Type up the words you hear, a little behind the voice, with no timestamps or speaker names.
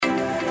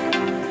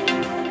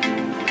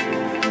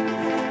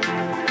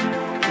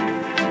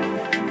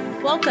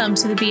Welcome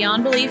to the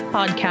Beyond Belief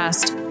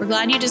podcast. We're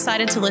glad you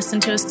decided to listen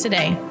to us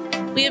today.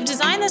 We have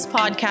designed this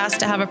podcast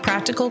to have a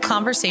practical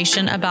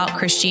conversation about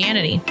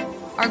Christianity.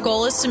 Our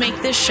goal is to make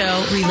this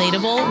show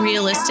relatable,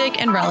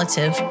 realistic, and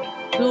relative.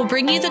 We will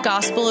bring you the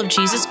gospel of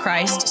Jesus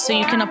Christ so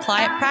you can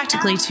apply it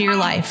practically to your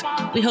life.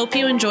 We hope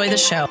you enjoy the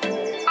show.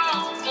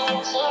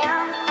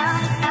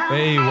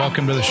 Hey,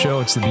 welcome to the show.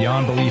 It's the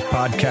Beyond Belief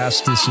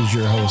podcast. This is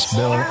your host,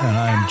 Bill, and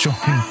I am joined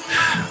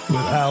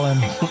with Alan.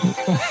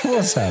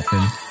 What's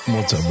happening?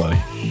 What's up, buddy?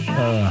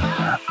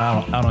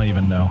 I don't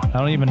even know. I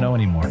don't even know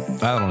anymore.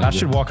 I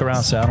should walk around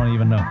and say, I don't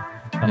even know.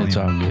 It's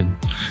all good.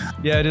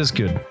 Yeah, it is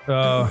good.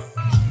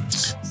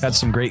 Had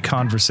some great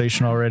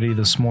conversation already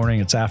this morning.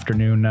 It's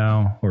afternoon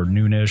now, or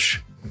noonish,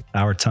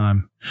 our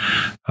time.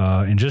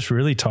 And just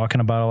really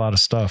talking about a lot of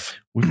stuff.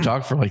 We've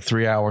talked for like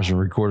 3 hours and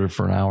recorded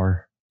for an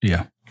hour.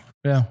 Yeah.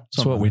 Yeah,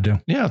 that's what we do.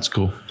 Yeah, it's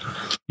cool.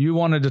 You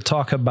wanted to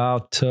talk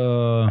about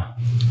a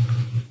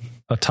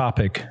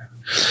topic.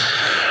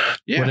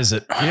 Yeah. What is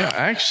it? Yeah,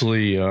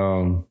 actually,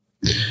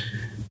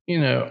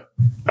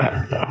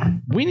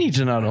 we need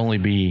to not only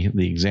be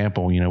the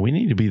example, we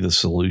need to be the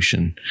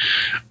solution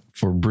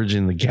for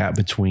bridging the gap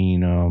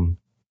between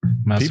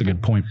that's a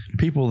good point.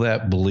 People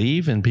that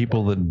believe and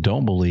people that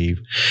don't believe.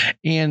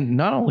 And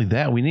not only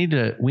that, we need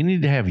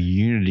to have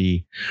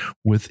unity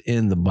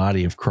within the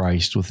body of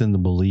Christ, within the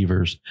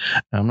believers.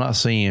 Now, I'm not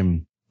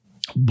saying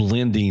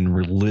blending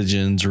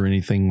religions or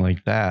anything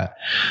like that.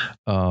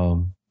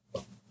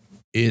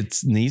 It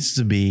needs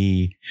to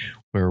be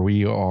where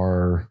we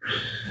are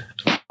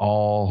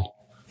all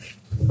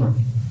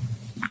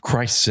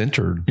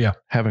Christ-centered,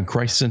 having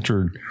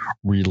Christ-centered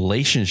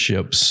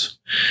relationships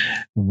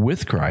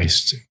with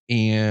Christ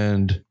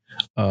and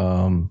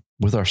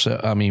with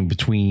ourselves. I mean,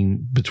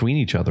 between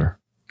each other.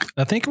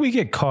 I think we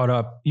get caught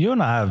up. You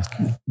and I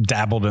have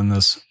dabbled in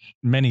this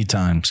many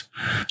times.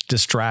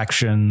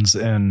 Distractions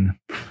and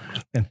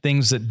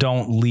things that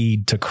don't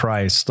lead to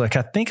Christ. Like,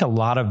 I think a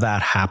lot of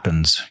that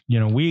happens.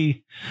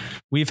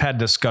 We've had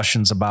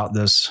discussions about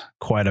this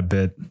quite a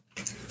bit.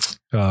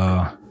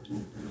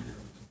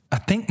 I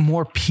think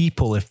more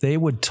people, if they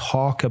would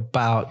talk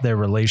about their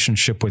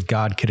relationship with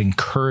God, could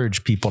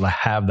encourage people to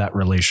have that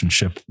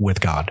relationship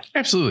with God.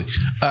 Absolutely.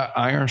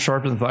 Iron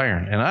sharpens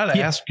iron. And I'd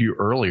asked you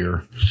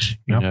earlier,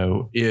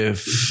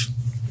 if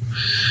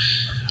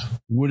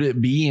would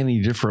it be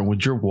any different?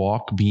 Would your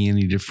walk be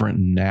any different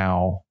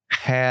now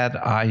had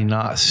I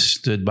not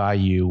stood by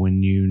you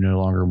when you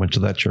no longer went to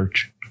that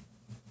church?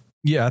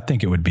 Yeah, I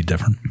think it would be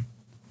different.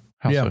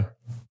 How so?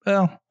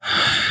 Well,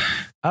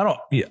 I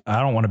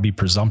don't want to be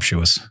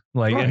presumptuous.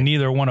 Right. And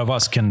neither one of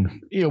us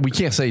can. We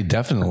can't say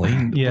definitely.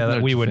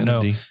 That we would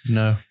know.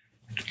 No.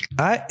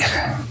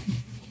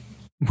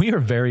 We are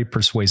very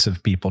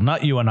persuasive people,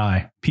 not you and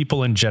I,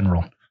 people in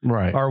general.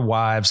 Right. Our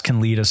wives can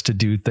lead us to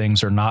do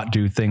things or not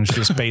do things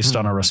just based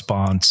on a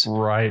response.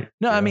 Right.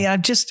 No, yeah. I mean,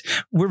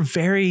 we're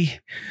very,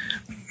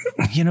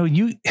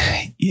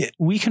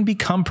 we can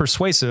become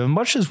persuasive. As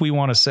much as we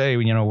want to say,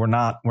 we're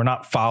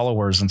not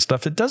followers and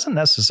stuff. It doesn't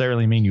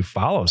necessarily mean you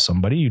follow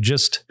somebody. You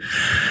just,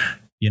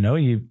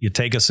 you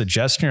take a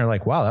suggestion. You're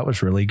like, wow, that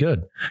was really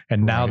good.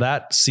 And now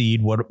that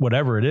seed,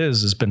 whatever it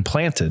is, has been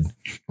planted.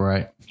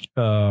 Right.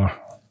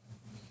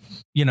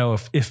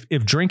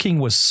 If drinking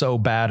was so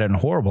bad and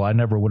horrible, I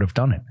never would have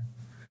done it.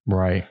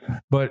 Right.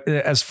 But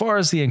as far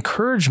as the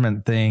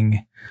encouragement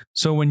thing,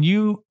 so when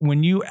you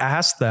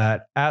asked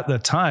that at the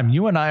time,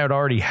 you and I had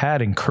already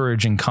had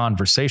encouraging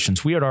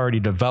conversations. We had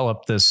already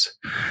developed this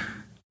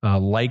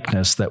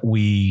likeness that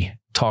we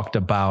talked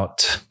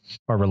about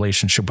our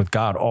relationship with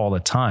God all the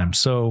time.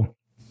 So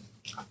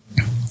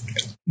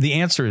the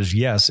answer is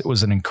yes, it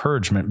was an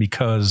encouragement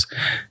because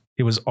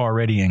it was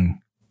already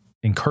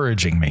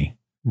encouraging me.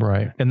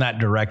 Right. In that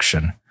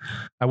direction.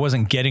 I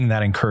wasn't getting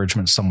that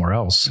encouragement somewhere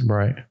else.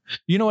 Right.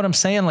 You know what I'm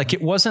saying? Like,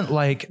 it wasn't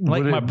like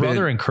my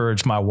brother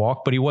encouraged my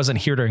walk, but he wasn't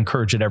here to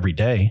encourage it every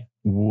day.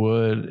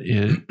 Would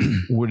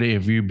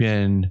have you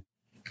been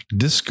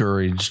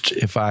discouraged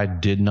if I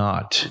did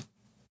not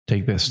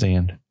take that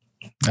stand?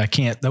 I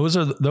can't. Those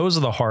are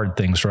the hard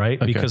things,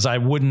 right? Okay. Because I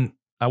wouldn't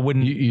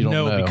you don't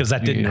know because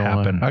that didn't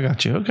happen. I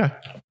got you. Okay.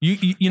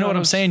 You know what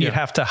I'm saying? You'd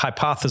have to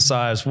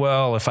hypothesize,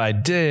 well, if I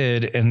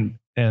did and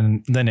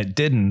then it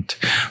didn't.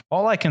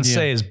 All I can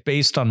say is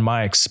based on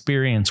my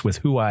experience with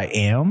who I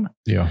am.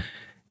 Yeah.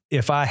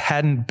 If I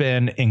hadn't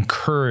been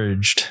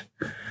encouraged,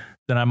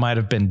 then I might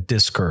have been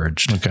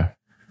discouraged. Okay.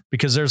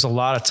 Because there's a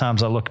lot of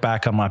times I look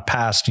back on my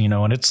past,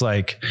 and it's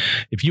like,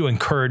 if you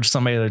encourage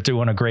somebody that's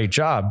doing a great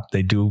job,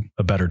 they do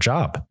a better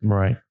job.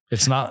 Right.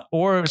 It's not,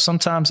 or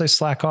sometimes they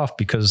slack off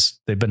because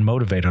they've been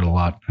motivated a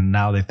lot and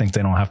now they think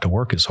they don't have to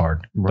work as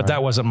hard. Right. But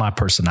that wasn't my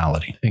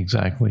personality.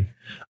 Exactly.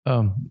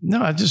 No,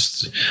 I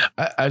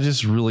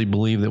just really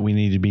believe that we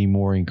need to be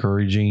more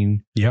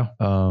encouraging. Yeah.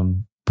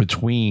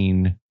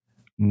 Between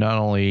not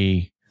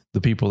only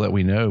the people that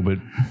we know, but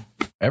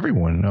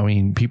everyone. I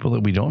mean, people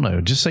that we don't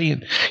know. Just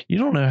saying, you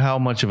don't know how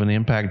much of an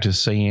impact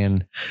just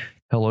saying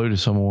hello to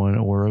someone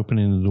or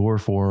opening the door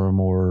for them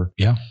or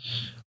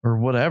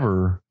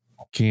whatever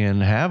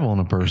can have on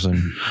a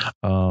person,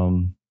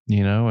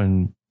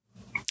 and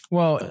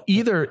well,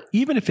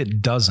 even if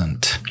it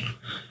doesn't,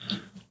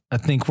 I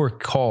think we're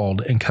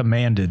called and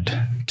commanded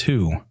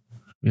to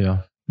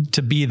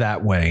be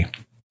that way.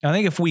 I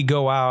think if we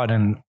go out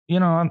and,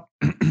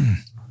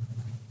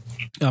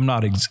 I'm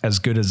not as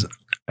good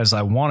as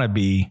I want to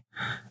be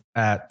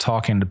at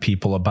talking to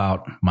people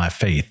about my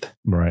faith.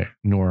 Right.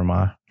 Nor am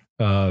I.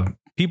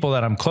 People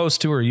that I'm close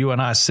to, or you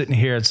and I sitting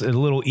here, it's a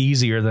little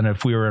easier than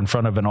if we were in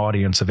front of an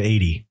audience of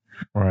 80.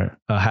 Right.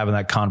 Having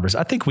that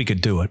conversation. I think we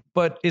could do it,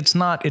 but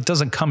it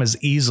doesn't come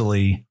as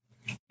easily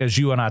as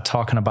you and I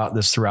talking about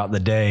this throughout the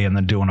day and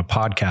then doing a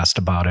podcast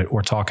about it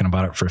or talking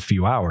about it for a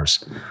few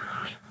hours.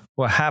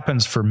 What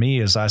happens for me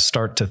is I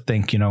start to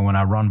think, when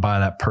I run by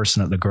that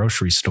person at the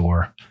grocery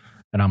store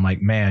and I'm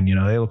like, man,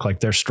 they look like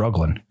they're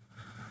struggling.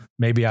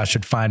 Maybe I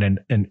should find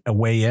a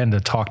way in to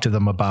talk to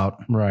them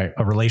about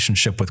a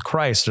relationship with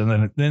Christ.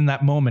 And then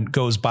that moment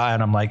goes by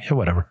and I'm like, hey,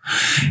 whatever.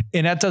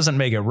 And that doesn't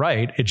make it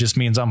right. It just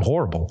means I'm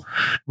horrible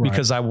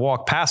because I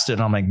walk past it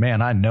and I'm like,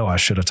 man, I know I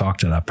should have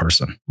talked to that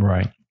person.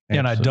 Right.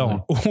 And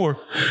Absolutely. I don't.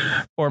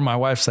 Or my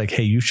wife's like,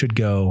 hey, you should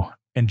go.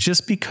 And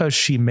just because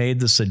she made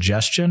the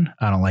suggestion,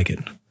 I don't like it.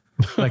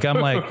 Like, I'm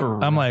like,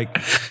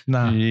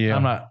 nah,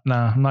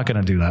 I'm not going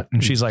to do that.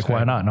 And she's like,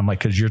 why not? And I'm like,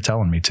 cause you're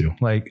telling me to.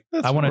 Like,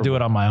 I want to do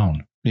it on my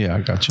own. Yeah,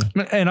 I got you.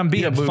 And I'm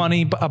being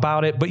funny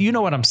about it, but you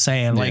know what I'm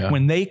saying? Like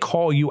when they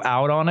call you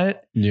out on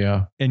it,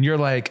 and you're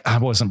like, I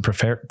wasn't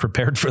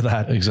prepared for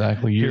that.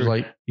 Exactly. You're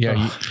like,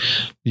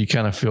 you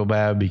kind of feel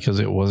bad because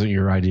it wasn't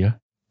your idea.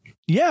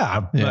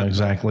 Yeah,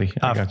 exactly.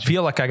 I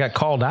feel like I got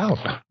called out.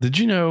 Did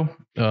you know?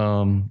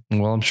 Well,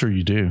 I'm sure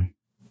you do.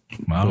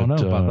 I don't know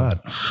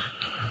about that.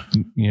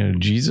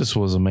 Jesus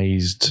was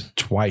amazed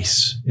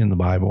twice in the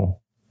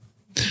Bible,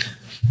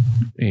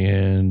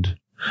 and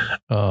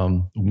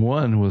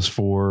one was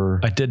for.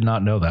 I did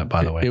not know that,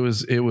 by the way. It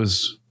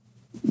was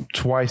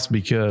twice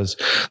because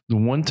the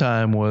one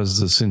time was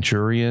the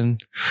centurion,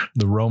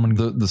 the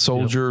Roman, the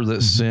soldier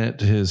that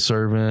sent his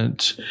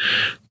servant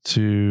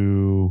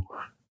to.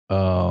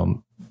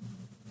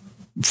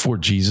 For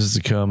Jesus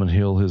to come and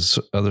heal his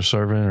other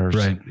servant,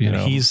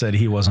 he said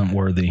he wasn't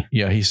worthy.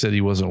 Yeah, he said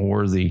he wasn't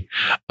worthy,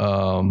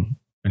 and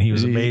he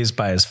was amazed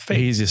by his faith.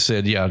 He just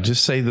said, "Yeah,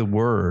 just say the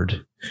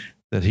word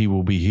that he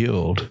will be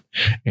healed,"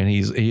 and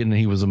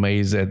he was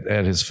amazed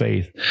at his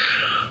faith.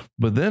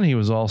 But then he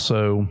was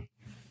also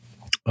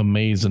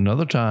amazed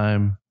another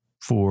time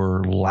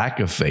for lack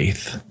of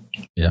faith.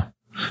 Yeah,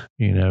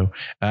 and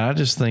I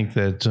just think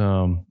that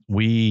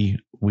we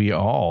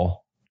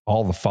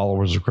all the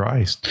followers of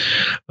Christ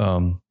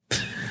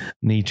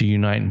need to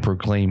unite and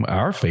proclaim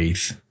our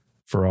faith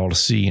for all to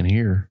see and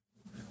hear.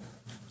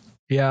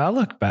 Yeah, I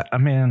look back. I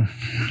mean,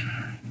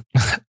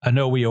 I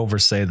know we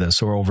oversay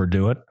this or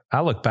overdo it.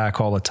 I look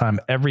back all the time,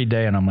 every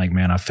day, and I'm like,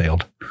 man, I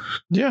failed.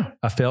 Yeah,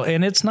 I failed.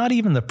 And it's not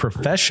even the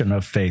profession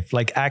of faith,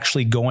 like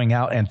actually going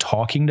out and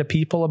talking to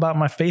people about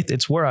my faith.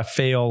 It's where I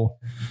fail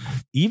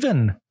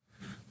even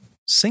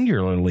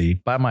singularly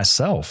by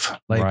myself.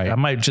 Like I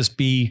might just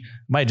do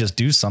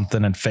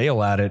something and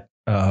fail at it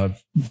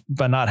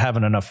by not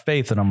having enough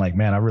faith. And I'm like,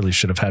 man, I really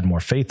should have had more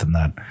faith in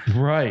that.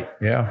 Right.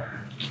 Yeah,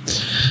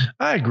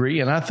 I agree.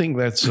 And I think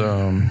that's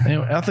one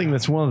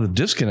of the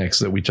disconnects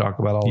that we talk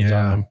about all the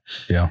time.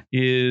 Yeah.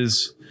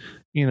 Is,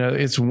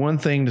 it's one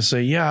thing to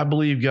say, yeah, I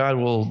believe God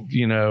will,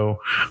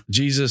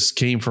 Jesus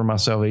came for my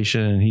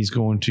salvation and he's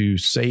going to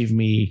save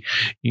me,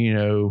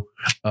 and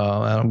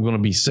I'm going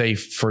to be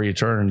safe for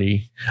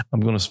eternity. I'm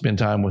going to spend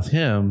time with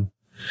him.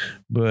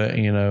 But,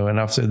 and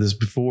I've said this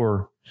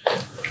before,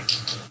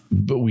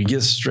 but we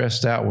get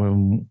stressed out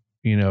when,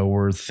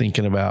 we're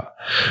thinking about,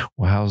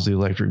 well, how's the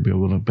electric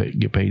bill going to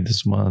get paid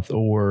this month?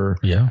 Or,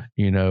 you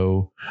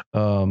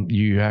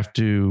have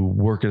to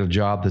work at a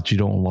job that you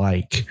don't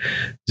like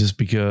just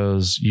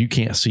because you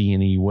can't see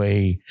any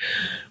way,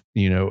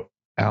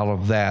 out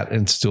of that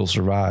and still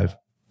survive.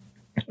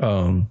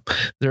 There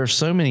are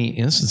so many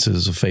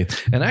instances of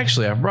faith. And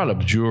actually, I've brought up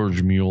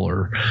George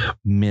Mueller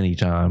many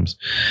times.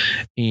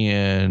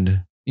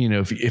 And,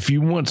 if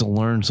you want to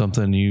learn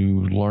something,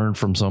 you learn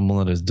from someone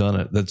that has done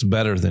it that's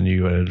better than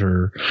you at it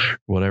or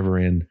whatever.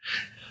 And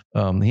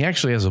he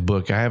actually has a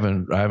book. I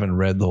haven't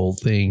read the whole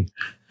thing,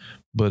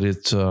 but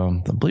it's I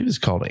believe it's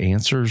called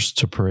Answers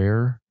to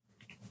Prayer.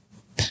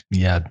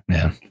 Yeah,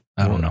 man.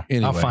 I don't know.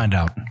 Anyway, I'll find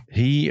out.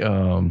 He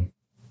had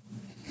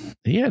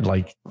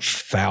like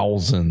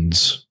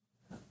thousands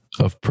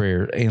of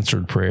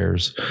answered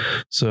prayers.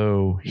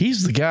 So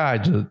he's the guy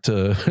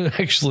to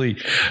actually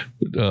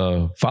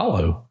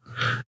follow.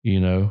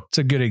 It's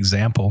a good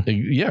example.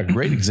 Yeah,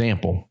 great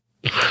example.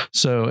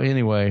 So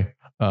anyway,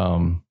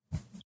 I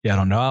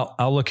don't know.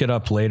 I'll look it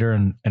up later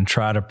and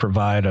try to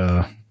provide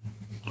an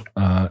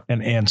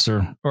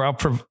answer, or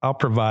I'll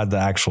provide the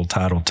actual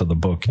title to the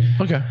book.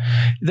 Okay.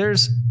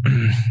 There's,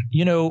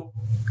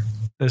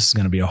 this is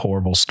going to be a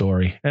horrible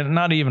story, and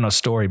not even a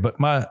story, but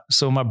my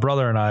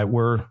brother and I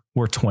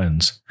we're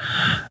twins.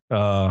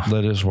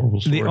 That is a horrible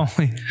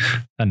story.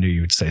 I knew you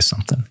would say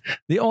something.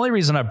 The only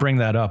reason I bring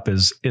that up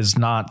is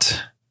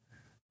not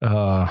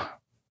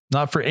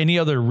Not for any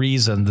other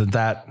reason than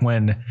that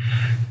when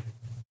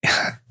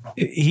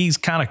he's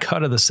kind of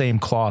cut of the same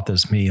cloth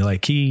as me.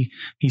 Like he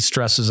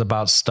stresses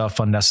about stuff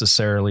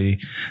unnecessarily.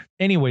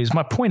 Anyways,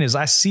 my point is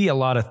I see a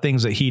lot of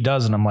things that he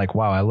does and I'm like,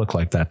 wow, I look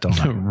like that, don't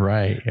I?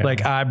 Right. Yeah.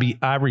 Like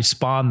I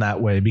respond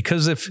that way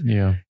because if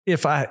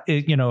I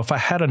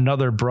had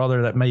another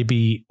brother that may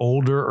be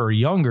older or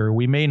younger,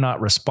 we may not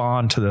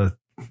respond to the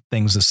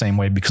things the same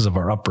way because of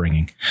our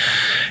upbringing.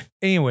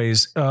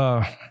 Anyways,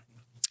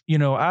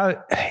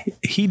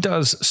 he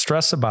does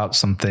stress about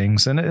some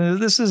things, and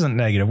this isn't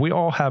negative. We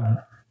all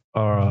have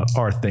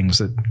our things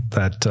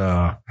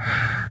that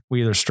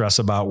we either stress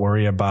about,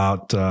 worry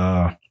about,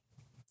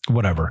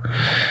 whatever.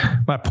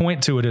 My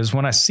point to it is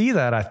when I see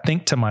that, I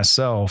think to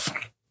myself,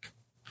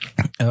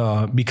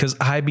 because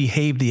I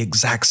behave the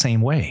exact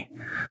same way.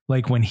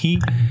 Like when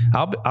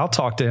I'll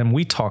talk to him.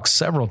 We talk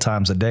several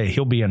times a day.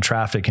 He'll be in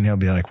traffic and he'll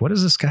be like, what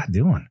is this guy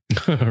doing?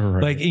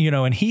 Right. Like,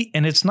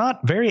 and it's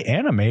not very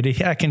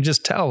animated. I can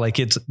just tell like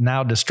it's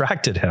now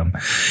distracted him.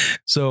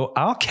 So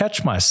I'll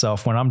catch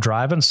myself when I'm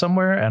driving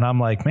somewhere and I'm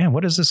like, man,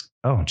 what is this?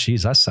 Oh,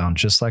 geez, I sound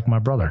just like my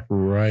brother.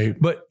 Right.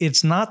 But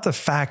it's not the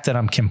fact that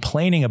I'm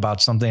complaining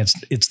about something.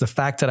 It's the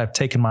fact that I've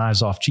taken my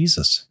eyes off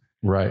Jesus.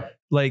 Right.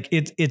 Like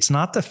it's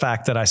not the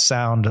fact that I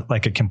sound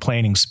like a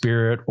complaining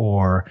spirit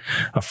or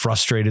a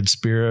frustrated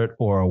spirit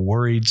or a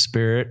worried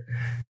spirit.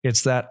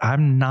 It's that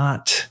I'm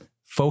not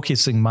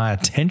focusing my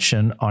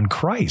attention on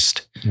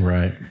Christ.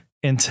 Right.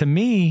 And to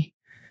me,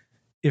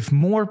 if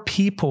more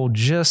people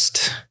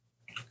just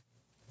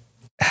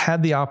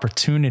had the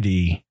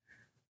opportunity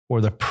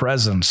or the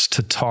presence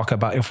to talk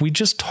about, if we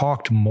just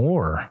talked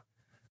more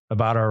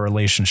about our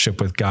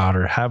relationship with God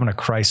or having a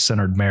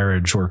Christ-centered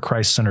marriage or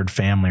Christ-centered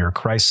family or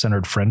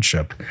Christ-centered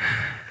friendship.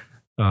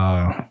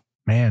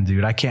 Man,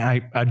 dude, I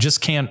can't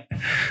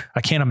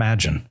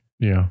imagine.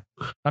 Yeah.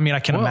 I mean, I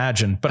can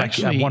imagine, but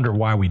actually, I wonder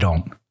why we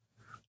don't.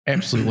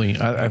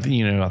 Absolutely. I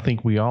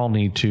think we all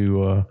need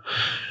to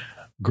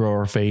grow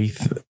our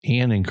faith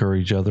and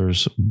encourage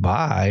others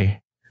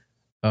by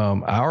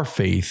our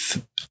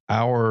faith,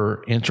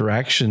 our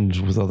interactions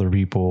with other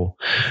people,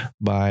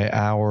 by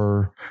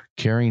our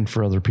caring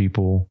for other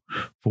people,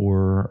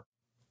 for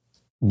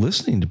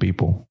listening to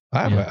people.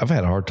 I've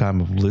had a hard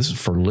time of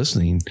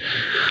listening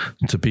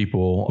to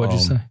people. What'd you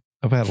say?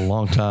 I've had a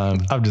long time.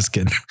 I'm just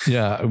kidding.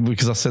 Yeah,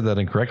 because I said that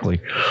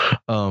incorrectly.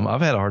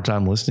 I've had a hard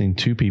time listening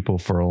to people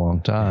for a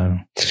long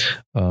time.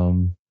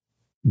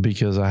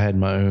 Because I had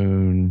my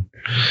own,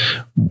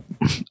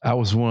 I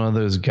was one of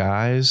those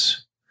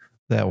guys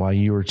that while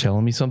you were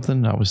telling me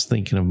something, I was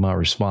thinking of my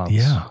response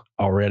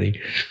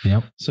already.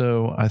 Yep.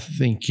 So I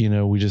think,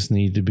 we just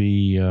need to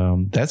be,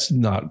 that's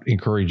not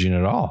encouraging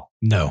at all.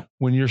 No.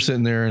 When you're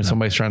sitting there and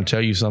somebody's trying to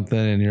tell you something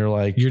and you're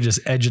like, you're just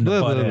edging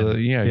the butt in.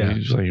 You're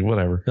just like,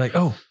 whatever. You're like,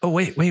 oh,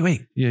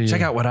 wait. Yeah,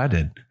 check out what I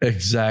did.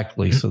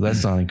 Exactly. So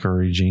that's not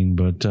encouraging,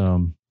 but,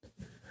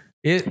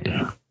 it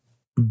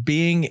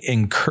being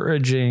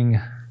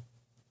encouraging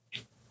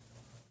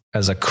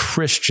as a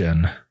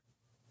Christian.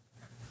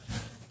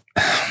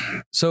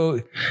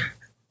 So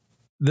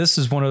this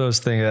is one of those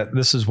things that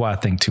this is why I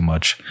think too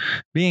much.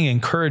 Being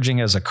encouraging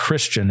as a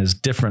Christian is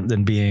different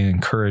than being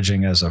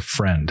encouraging as a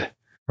friend.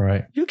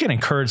 Right. You can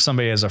encourage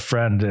somebody as a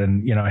friend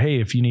and, hey,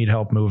 if you need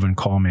help moving,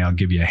 call me. I'll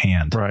give you a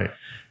hand. Right.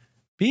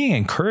 Being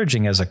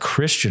encouraging as a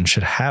Christian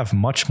should have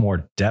much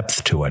more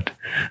depth to it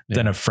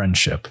than a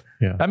friendship.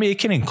 Yeah. I mean, it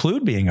can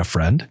include being a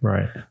friend,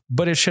 right?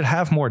 But it should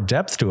have more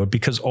depth to it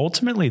because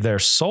ultimately their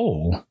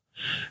soul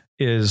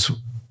is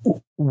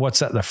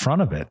what's at the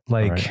front of it.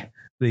 Like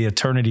the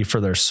eternity for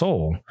their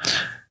soul.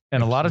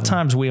 And a lot of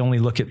times we only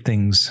look at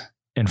things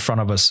in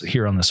front of us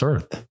here on this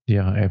earth.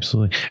 Yeah,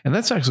 absolutely. And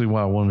that's actually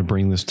why I wanted to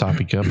bring this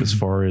topic up as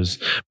far as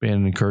being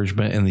an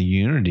encouragement and the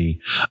unity.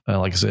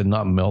 Like I said,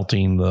 not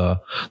melting the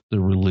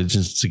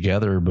religions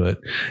together, but,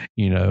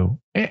 and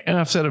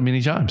I've said it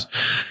many times,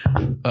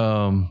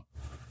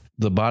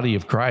 the body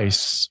of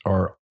Christ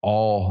are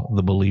all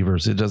the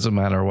believers. It doesn't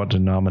matter what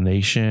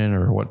denomination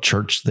or what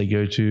church they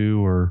go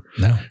to or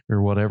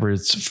whatever.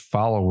 It's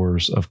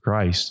followers of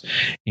Christ.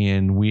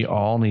 And we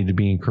all need to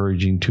be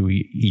encouraging to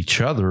each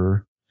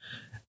other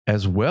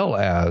as well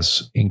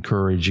as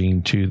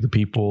encouraging to the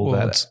people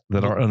that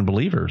are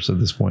unbelievers at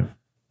this point.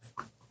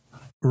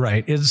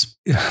 Right. It's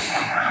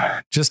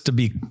just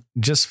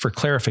for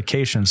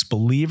clarifications,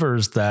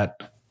 believers that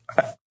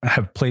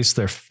have placed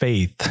their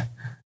faith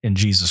in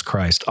Jesus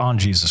Christ, on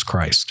Jesus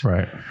Christ.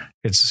 Right.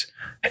 It's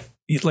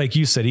like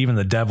you said, even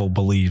the devil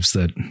believes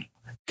that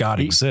God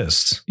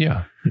exists.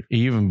 Yeah. He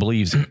even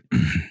believes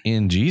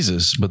in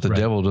Jesus, but the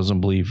devil doesn't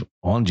believe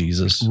on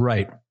Jesus.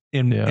 Right.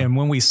 And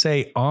when we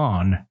say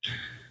on,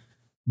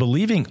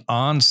 believing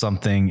on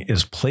something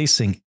is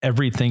placing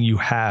everything you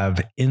have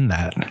in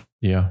that.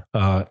 Yeah.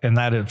 And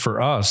that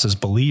for us as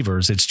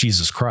believers, it's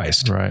Jesus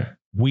Christ. Right.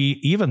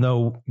 Even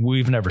though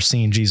we've never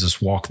seen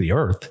Jesus walk the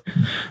earth,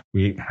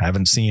 we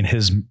haven't seen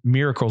his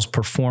miracles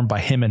performed by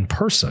him in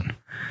person,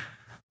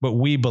 but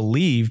we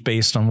believe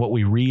based on what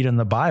we read in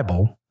the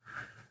Bible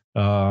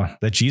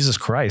that Jesus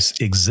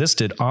Christ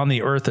existed on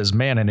the earth as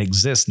man and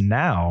exists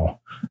now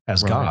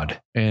as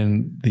God.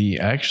 And the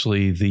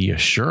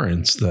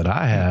assurance that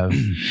I have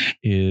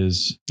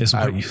is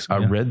I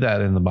read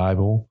that in the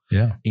Bible.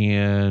 Yeah.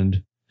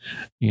 And,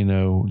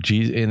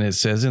 Jesus, and it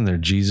says in there,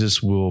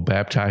 Jesus will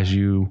baptize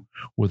you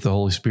with the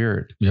Holy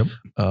Spirit. Yep.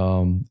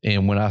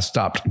 And when I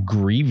stopped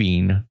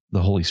grieving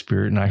the Holy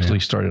Spirit and actually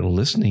started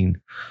listening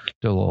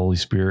to the Holy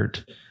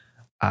Spirit,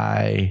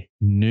 I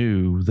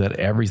knew that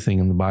everything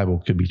in the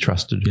Bible could be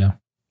trusted. Yeah.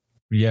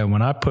 Yeah.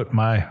 When I put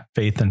my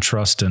faith and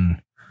trust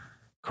in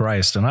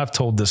Christ, and I've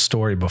told this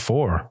story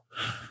before,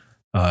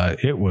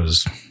 it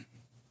was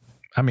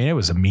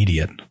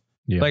immediate.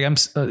 Yeah. Like and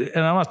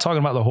I'm not talking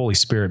about the Holy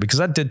Spirit, because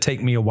that did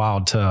take me a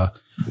while to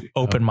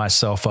open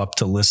myself up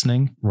to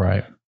listening.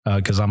 Right.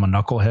 Cause I'm a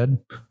knucklehead.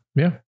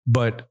 Yeah.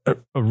 But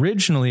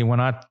originally when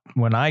I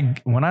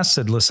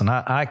said, listen,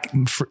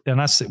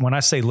 when I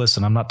say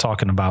listen, I'm not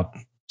talking about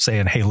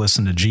saying, hey,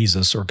 listen to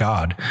Jesus or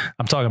God.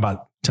 I'm talking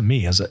about to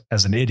me as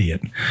an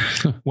idiot.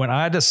 When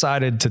I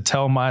decided to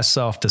tell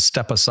myself to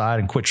step aside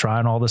and quit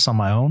trying all this on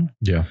my own.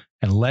 Yeah.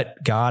 And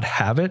let God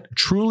have it.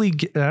 Truly,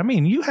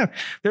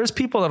 there's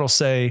people that'll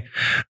say,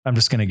 I'm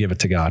just going to give it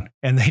to God.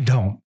 And they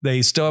don't.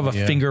 They still have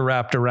a finger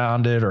wrapped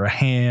around it or a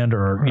hand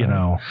or,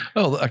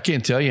 Oh, I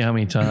can't tell you how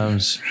many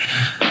times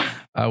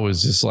I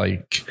was just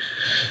like,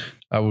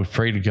 I would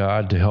pray to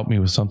God to help me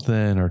with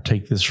something or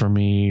take this from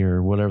me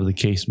or whatever the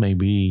case may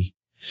be.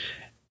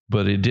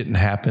 But it didn't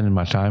happen in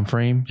my time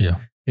frame.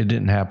 Yeah. It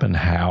didn't happen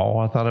how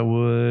I thought it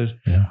would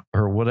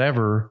or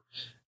whatever.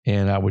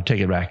 And I would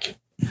take it back.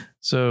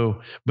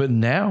 So, but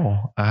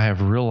now I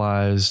have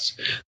realized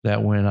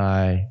that when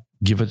I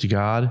give it to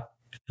God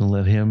and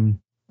let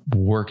him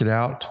work it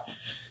out,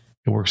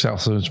 it works out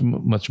so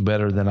much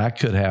better than I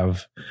could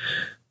have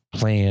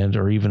planned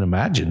or even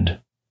imagined.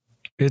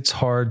 It's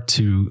hard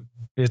to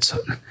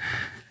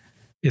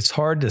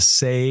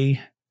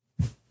say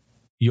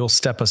you'll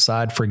step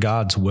aside for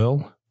God's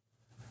will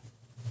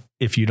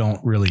if you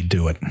don't really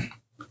do it.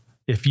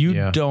 If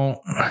you don't,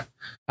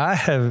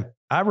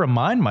 I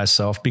remind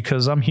myself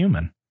because I'm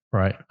human.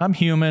 Right. I'm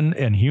human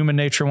and human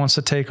nature wants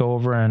to take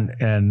over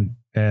and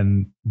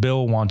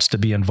Bill wants to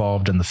be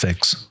involved in the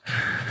fix.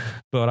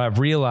 But I've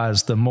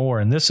realized the more,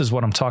 and this is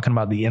what I'm talking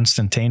about, the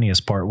instantaneous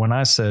part. When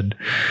I said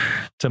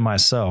to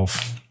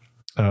myself,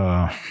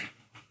 I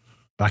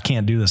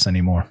can't do this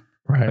anymore.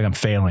 Right. Like I'm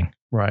failing.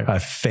 Right. I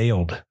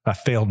failed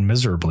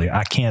miserably.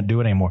 I can't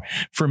do it anymore.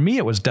 For me,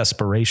 it was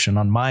desperation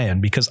on my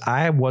end because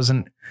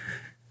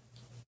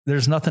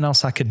there's nothing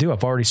else I could do.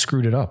 I've already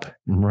screwed it up.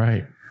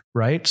 Right.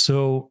 Right.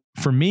 So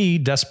for me,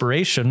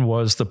 desperation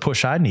was the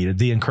push I needed,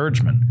 the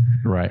encouragement.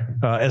 Right.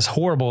 As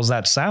horrible as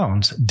that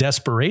sounds,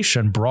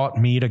 desperation brought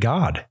me to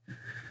God.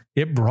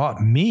 It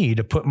brought me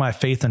to put my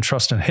faith and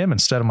trust in him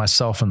instead of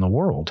myself and the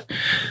world.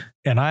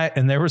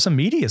 And there was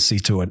immediacy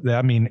to it.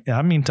 I mean,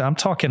 I'm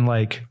talking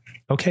like,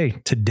 okay,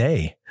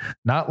 today,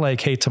 not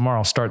like, hey, tomorrow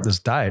I'll start this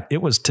diet. It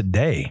was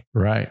today.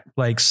 Right.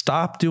 Like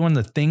stop doing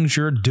the things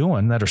you're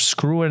doing that are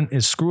screwing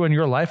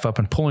your life up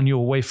and pulling you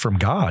away from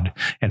God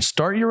and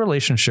start your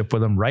relationship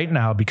with him right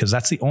now, because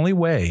that's the only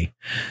way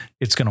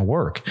it's going to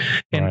work.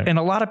 And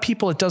a lot of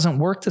people, it doesn't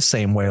work the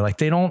same way. Like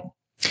they won't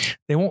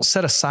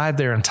set aside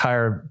their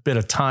entire bit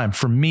of time.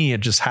 For me,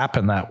 it just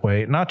happened that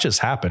way. Not just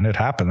happened. It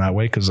happened that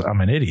way because I'm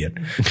an idiot.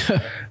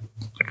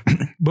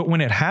 But when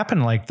it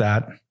happened like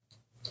that,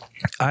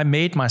 I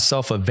made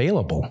myself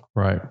available.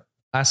 Right.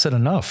 I said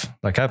enough.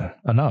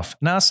 Enough.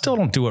 Now I still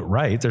don't do it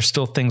right. There's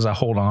still things I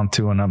hold on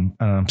to and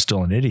I'm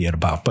still an idiot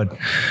about. But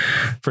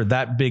for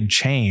that big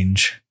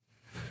change,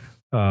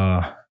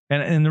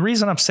 and the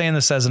reason I'm saying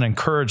this as an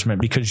encouragement,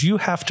 because you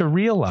have to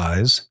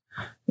realize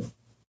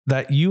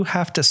that you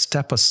have to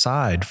step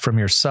aside from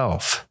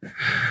yourself,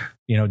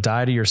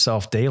 die to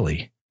yourself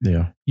daily.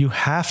 Yeah. You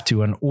have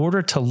to, in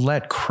order to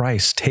let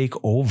Christ take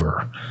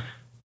over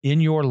in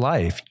your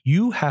life,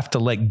 you have to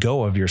let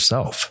go of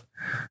yourself.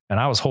 And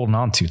I was holding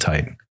on too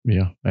tight.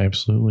 Yeah,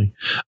 absolutely.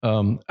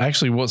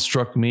 Actually, what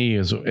struck me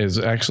is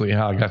actually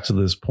how I got to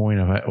this point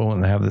of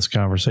wanting to have this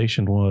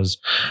conversation was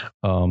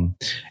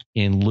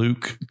in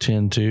Luke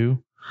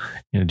 10:2,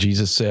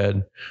 Jesus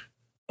said,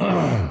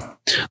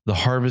 the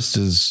harvest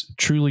is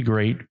truly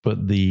great,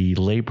 but the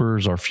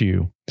laborers are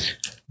few.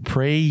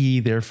 Pray ye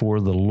therefore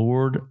the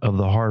Lord of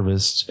the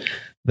harvest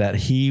that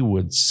he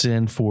would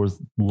send forth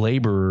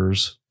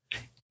laborers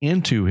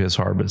into his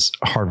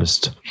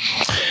harvest.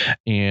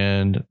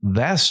 And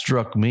that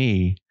struck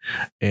me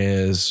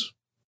as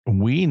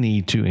we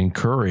need to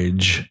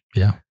encourage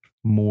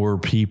more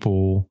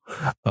people,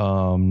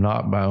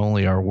 not by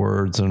only our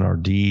words and our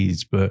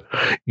deeds, but,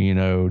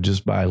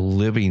 just by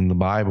living the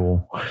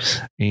Bible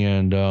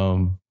and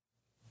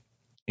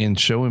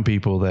showing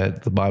people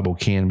that the Bible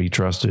can be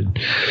trusted,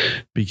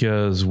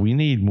 because we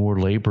need more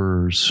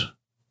laborers.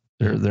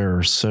 There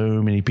are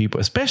so many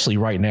people, especially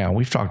right now.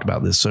 We've talked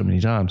about this so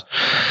many times.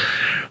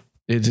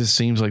 It just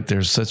seems like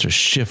there's such a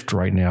shift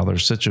right now.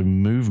 There's such a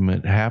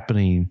movement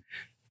happening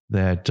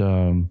that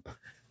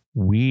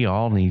we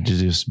all need to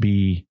just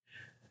be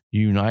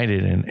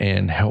united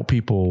and help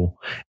people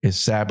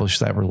establish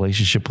that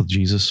relationship with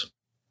Jesus.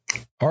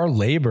 Our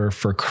labor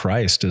for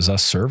Christ is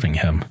us serving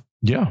him.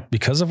 Yeah.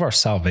 Because of our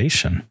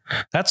salvation.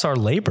 That's our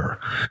labor.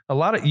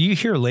 You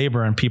hear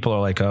labor and people are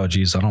like, oh,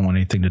 geez, I don't want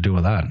anything to do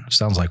with that. It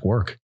sounds like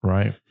work.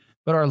 Right.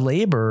 But our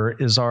labor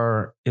is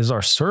our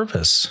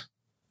service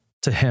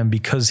to him,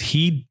 because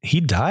he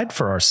died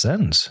for our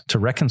sins to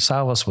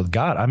reconcile us with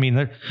God. I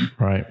mean,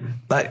 right.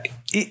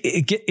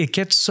 It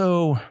gets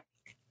so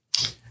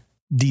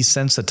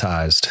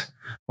desensitized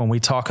when we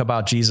talk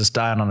about Jesus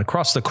dying on the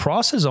cross. The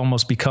cross has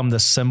almost become the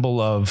symbol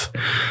of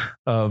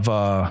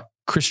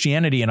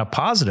Christianity in a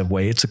positive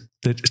way. It's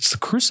the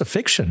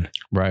crucifixion,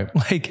 right?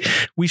 Like,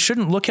 we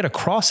shouldn't look at a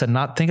cross and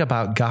not think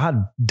about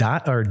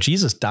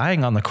Jesus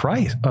dying on the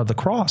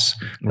cross.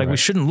 Like, we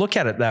shouldn't look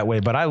at it that way.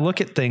 But I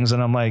look at things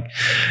and I'm like,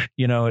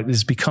 it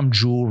has become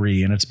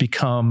jewelry, and it's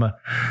become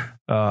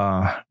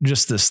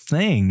just this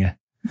thing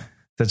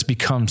that's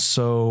become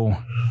so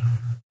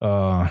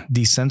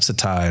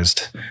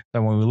desensitized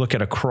that when we look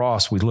at a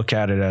cross, we look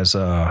at it as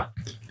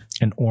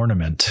an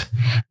ornament,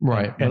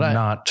 right? But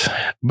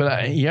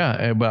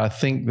I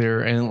think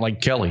and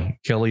like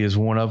Kelly is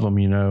one of them.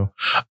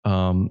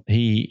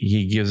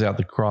 He gives out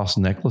the cross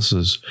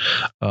necklaces.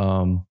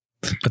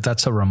 But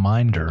that's a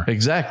reminder.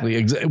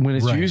 Exactly. When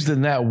it's used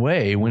in that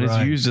way, when it's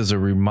used as a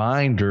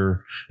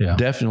reminder,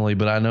 definitely.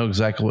 But I know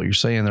exactly what you're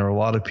saying. There are a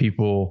lot of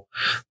people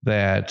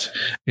that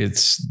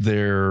it's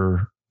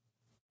their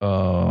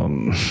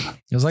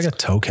it's like a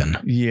token.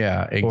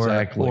 Yeah,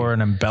 exactly. Or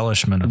an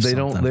embellishment of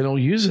something. They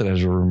don't use it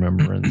as a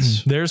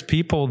remembrance. There's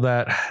people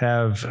that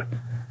have,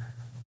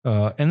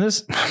 and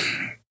this,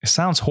 it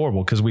sounds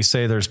horrible because we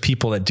say there's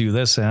people that do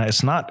this, and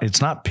it's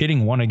not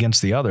pitting one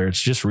against the other.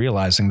 It's just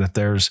realizing that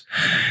there's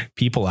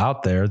people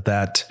out there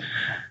that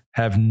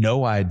have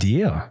no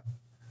idea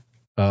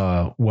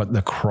what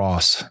the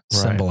cross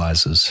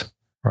symbolizes.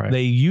 Right.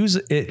 They use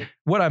it.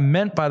 What I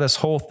meant by this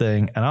whole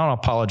thing, and I don't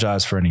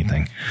apologize for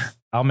anything.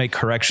 I'll make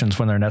corrections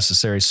when they're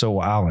necessary. So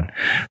will Alan.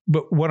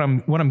 But what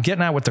I'm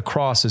getting at with the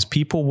cross is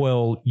people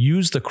will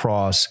use the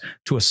cross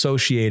to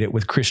associate it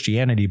with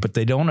Christianity, but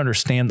they don't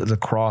understand that the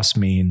cross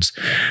means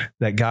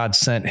that God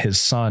sent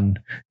his son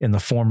in the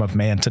form of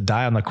man to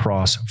die on the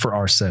cross for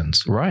our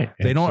sins. Right.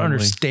 They don't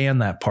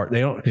understand that part.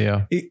 They don't.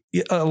 Yeah.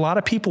 A lot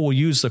of people will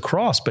use the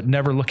cross, but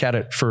never look at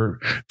it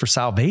for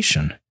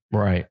salvation.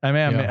 Right. I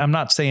mean, I'm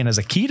not saying as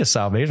a key to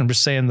salvation. I'm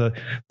just saying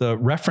the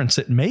reference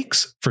it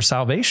makes for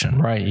salvation.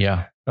 Right.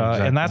 Yeah.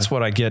 Exactly. And that's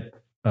what I get.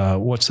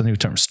 What's the new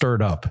term?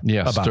 Stirred up.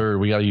 Yeah. About. Stirred.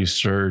 We got to use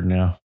stirred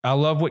now. I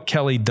love what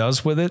Kelly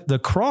does with it. The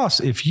cross,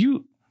 if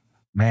you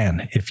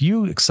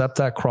accept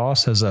that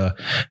cross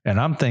and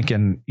I'm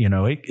thinking,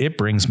 it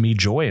brings me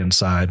joy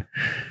inside.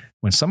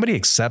 When somebody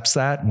accepts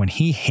that, when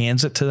he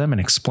hands it to them and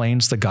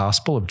explains the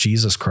gospel of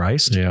Jesus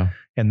Christ,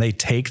 and they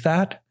take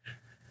that,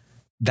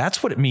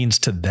 that's what it means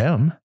to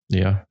them.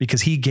 Yeah.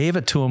 Because he gave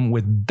it to them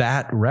with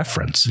that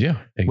reference. Yeah,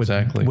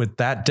 exactly. With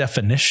that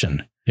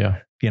definition. Yeah.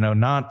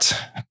 Not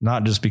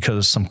just because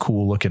of some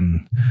cool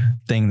looking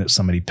thing that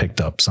somebody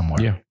picked up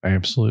somewhere. Yeah,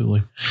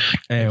 absolutely.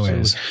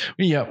 Anyways.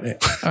 Absolutely.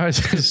 Yeah.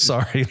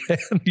 Sorry, man.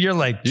 You're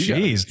like,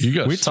 geez,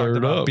 we talked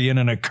about being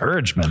an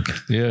encouragement.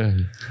 Yeah.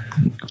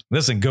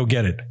 Listen, go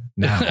get it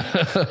now.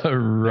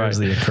 Right. There's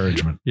the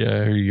encouragement. Yeah,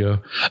 there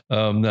you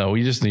go. No,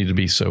 we just need to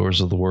be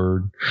sowers of the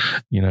word,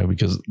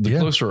 because the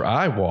closer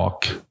I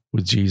walk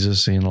with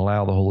Jesus and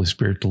allow the Holy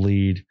Spirit to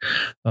lead,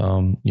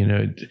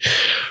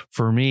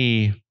 for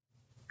me,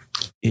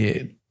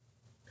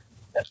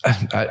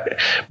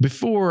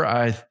 before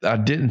I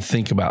didn't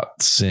think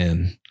about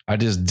sin. I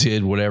just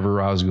did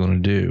whatever I was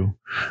going to do.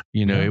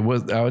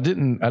 I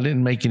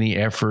didn't make any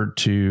effort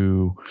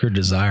to. Your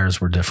desires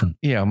were different.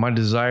 Yeah. My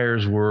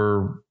desires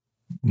were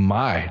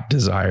my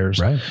desires.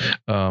 Right.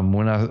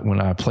 When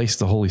I placed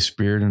the Holy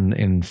Spirit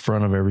in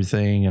front of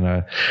everything, and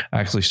I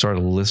actually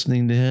started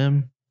listening to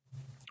him,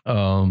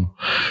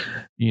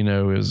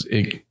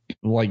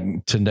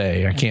 like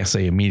today, I can't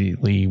say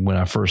immediately when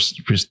I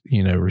first,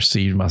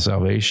 received my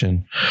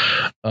salvation.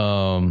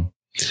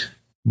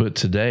 But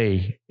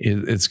today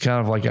it's kind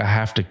of like I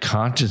have to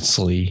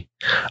consciously,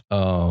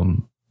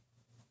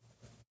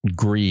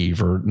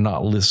 grieve or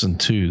not listen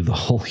to the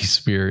Holy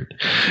Spirit.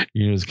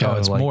 It's kind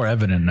of more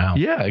evident now.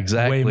 Yeah,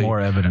 exactly. Way more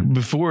evident.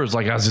 Before it's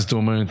like I was just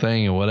doing my own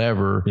thing and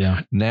whatever.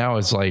 Yeah. Now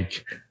it's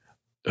like,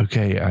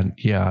 okay, I'm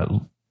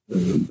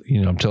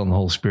telling the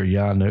Holy Spirit,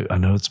 I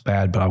know it's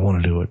bad, but I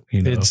want to do it.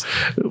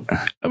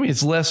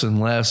 It's less and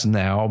less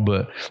now,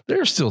 but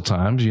there's still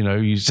times,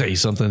 you say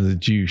something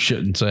that you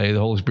shouldn't say. The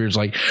Holy Spirit's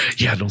like,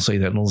 yeah, don't say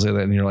that. Don't say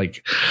that. And you're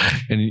like,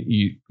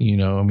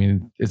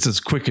 and it's as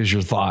quick as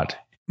your thought.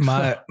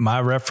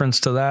 My reference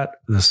to that,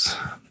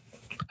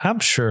 I'm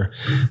sure,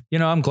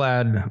 I'm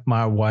glad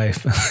my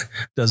wife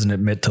doesn't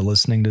admit to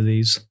listening to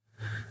these.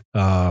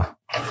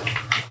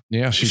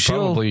 Yeah, she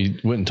probably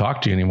wouldn't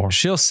talk to you anymore.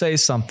 She'll say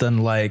something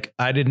like,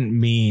 I didn't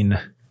mean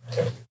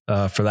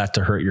for that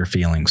to hurt your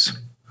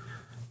feelings.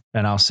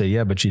 And I'll say,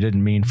 yeah, but you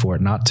didn't mean for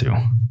it not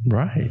to.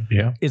 Right.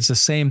 Yeah. It's the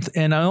same.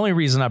 And the only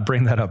reason I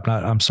bring that up,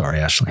 I'm sorry,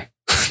 Ashley.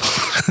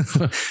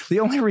 The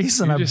only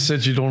reason I just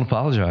said you don't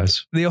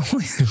apologize.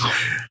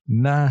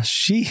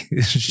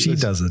 She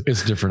doesn't.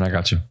 It's different. I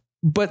got you.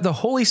 But the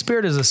Holy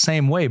Spirit is the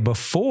same way.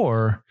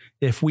 Before,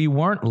 if we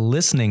weren't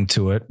listening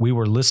to it, we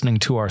were listening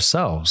to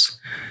ourselves.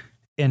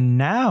 And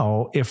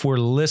now, if we're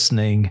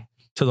listening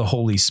to the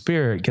Holy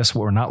Spirit, guess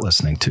what we're not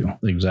listening to?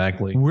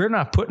 Exactly. We're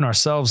not putting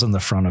ourselves in the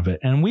front of it.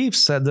 And we've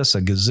said this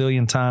a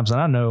gazillion times. And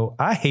I know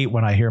I hate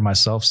when I hear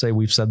myself say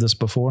we've said this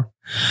before,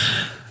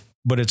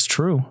 but it's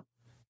true.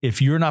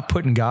 If you're not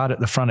putting God at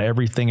the front of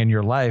everything in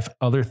your life,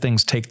 other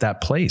things take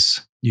that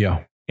place.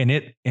 Yeah. And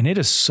it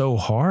is so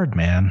hard,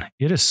 man.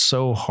 It is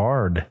so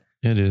hard.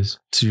 It is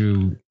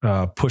to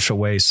push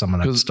away some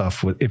of that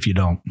stuff if you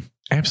don't.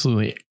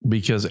 Absolutely.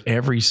 Because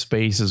every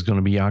space is going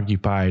to be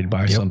occupied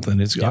by something.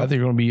 It's either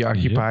going to be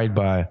occupied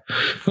by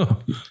a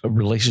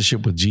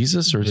relationship with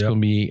Jesus, or it's going to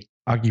be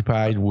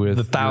occupied with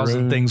the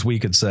thousand things we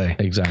could say.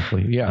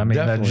 Exactly. Yeah. I mean,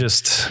 definitely. That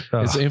just,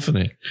 it's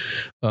infinite.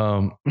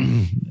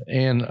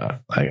 And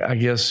I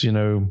guess,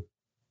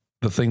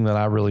 the thing that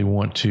I really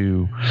want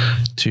to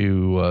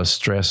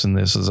stress in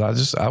this is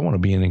I want to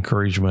be an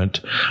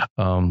encouragement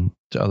to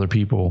other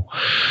people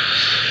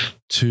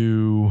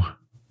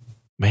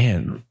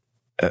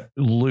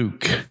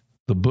Luke,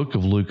 the book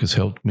of Luke has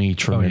helped me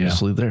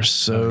tremendously. There's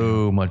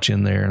so much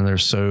in there, and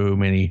there's so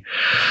many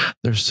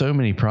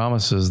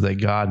promises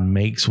that God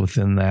makes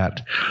within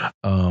that.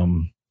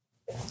 And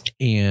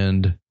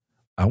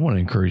I want to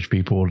encourage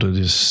people to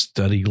just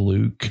study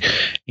Luke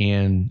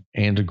and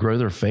to grow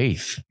their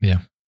faith. Yeah.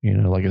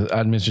 Like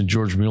I'd mentioned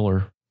George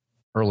Mueller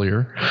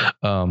earlier.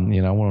 I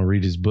want to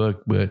read his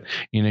book, but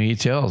he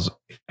tells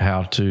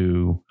how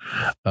to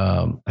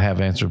have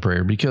answered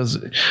prayer,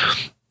 because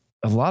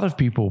a lot of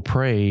people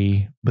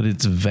pray, but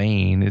it's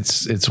vain.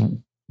 It's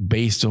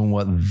based on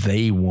what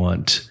they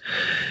want.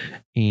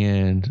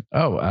 And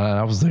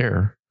I was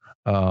there.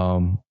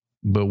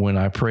 But when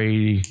I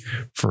pray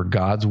for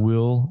God's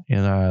will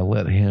and I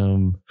let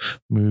him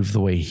move the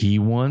way he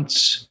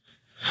wants,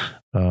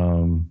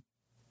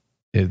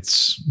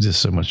 it's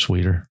just so much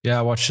sweeter. Yeah.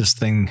 I watched this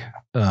thing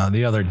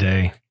the other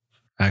day,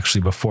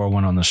 actually, before I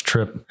went on this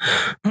trip.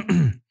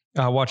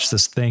 I watched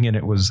this thing, and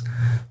it was,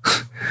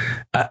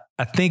 I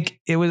think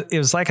it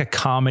was like a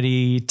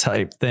comedy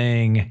type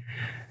thing.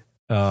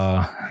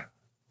 Maybe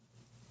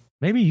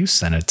you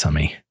sent it to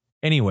me.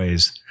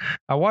 Anyways,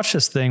 I watched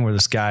this thing where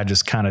this guy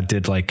just kind of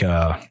did like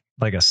a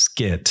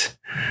skit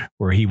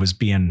where he was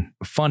being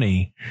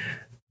funny.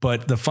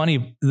 But the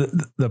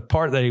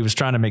part that he was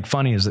trying to make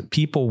funny is that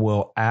people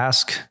will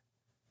ask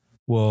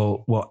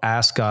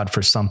God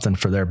for something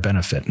for their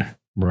benefit.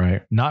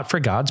 Right. Not for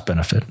God's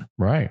benefit.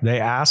 Right. They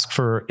ask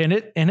for, and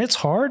it's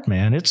hard,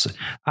 man.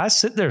 I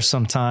sit there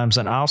sometimes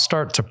and I'll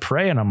start to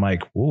pray and I'm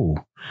like, ooh,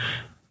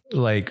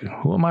 like,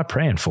 who am I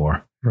praying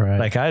for? Right.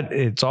 Like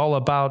it's all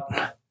about,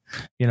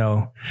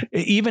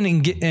 even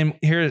in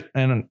here,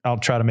 and I'll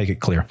try to make it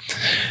clear.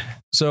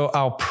 So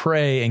I'll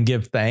pray and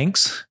give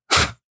thanks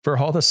for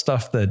all the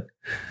stuff that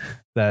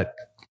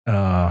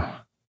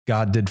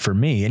God did for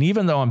me. And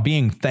even though I'm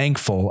being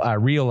thankful, I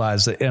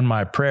realize that in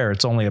my prayer,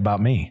 it's only about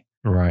me.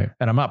 Right.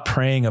 And I'm not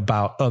praying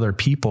about other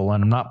people,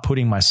 and I'm not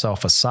putting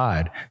myself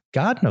aside.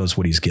 God knows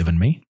what he's given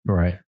me.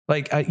 Right.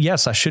 Like,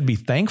 yes, I should be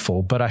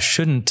thankful, but it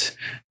shouldn't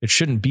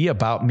be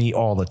about me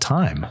all the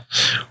time.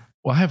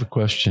 Well, I have a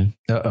question.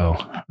 Oh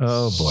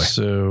boy.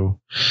 So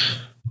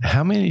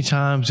how many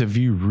times have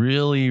you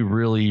really,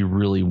 really,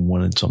 really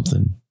wanted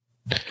something?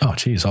 Oh,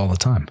 geez, all the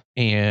time.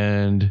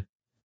 And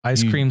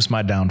ice cream's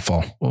my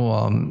downfall.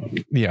 Well,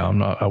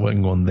 I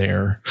wasn't going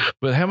there.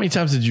 But how many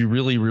times did you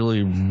really,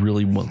 really,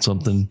 really want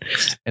something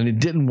and it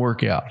didn't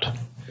work out?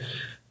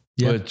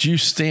 Yeah. But you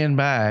stand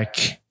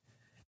back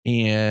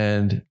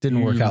and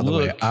didn't work out the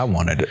way I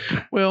wanted it.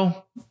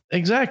 Well,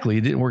 exactly.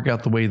 It didn't work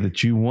out the way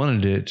that you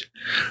wanted it.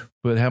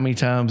 But how many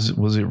times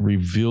was it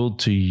revealed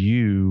to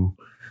you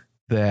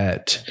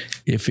that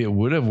if it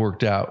would have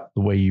worked out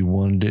the way you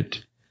wanted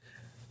it,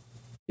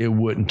 it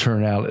wouldn't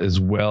turn out as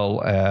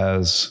well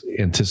as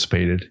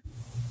anticipated?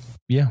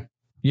 Yeah.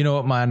 You know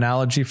what my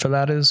analogy for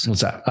that is?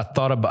 What's that? I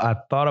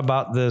thought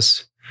about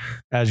this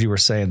as you were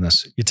saying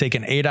this. You take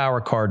an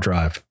 8-hour car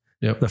drive.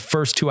 Yep. The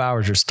first 2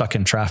 hours you're stuck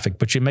in traffic,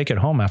 but you make it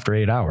home after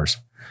 8 hours.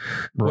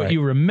 Right. What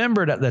you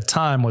remembered at the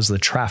time was the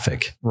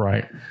traffic.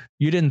 Right.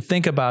 You didn't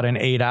think about in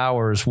 8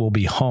 hours we'll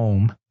be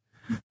home,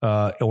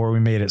 or we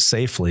made it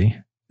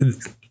safely.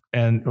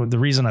 And the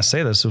reason I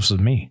say this was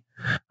me.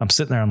 I'm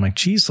sitting there. I'm like,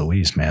 geez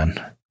Louise,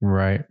 man.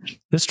 Right.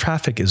 This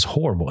traffic is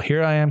horrible.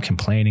 Here I am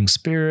complaining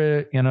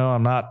spirit.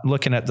 I'm not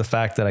looking at the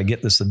fact that I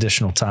get this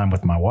additional time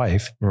with my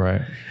wife.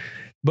 Right.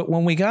 But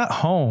when we got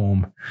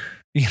home,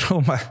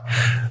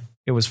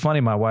 it was funny.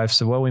 My wife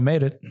said, well, we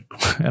made it.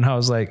 And I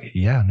was like,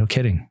 yeah, no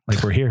kidding.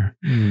 Like, we're here.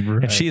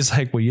 Right. And she's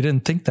like, well, you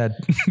didn't think that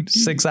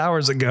 6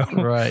 hours ago.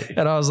 Right.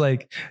 And I was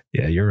like,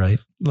 yeah, you're right.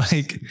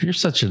 Like, you're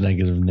such a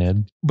negative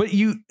Ned.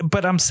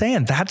 But I'm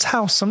saying that's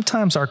how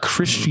sometimes our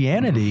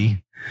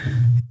Christianity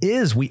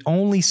is. We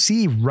only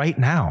see right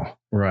now.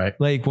 Right.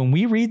 Like when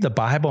we read the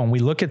Bible and we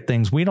look at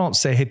things, we don't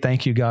say, hey,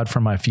 thank you, God, for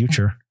my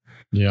future.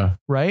 Yeah.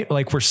 Right.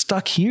 Like we're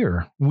stuck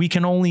here. We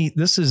can only,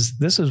 this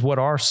is what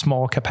our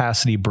small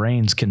capacity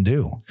brains can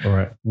do. All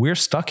right. We're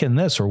stuck in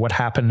this or what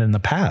happened in the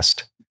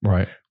past.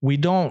 Right. We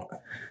don't,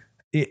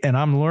 and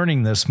I'm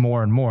learning this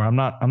more and more. I'm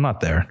not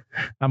there.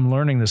 I'm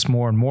learning this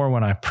more and more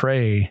when I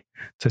pray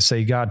to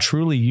say, God,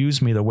 truly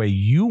use me the way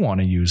you want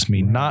to use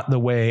me, not the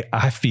way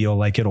I feel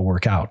like it'll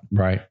work out.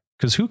 Right.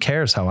 Because who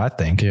cares how I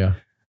think? Yeah.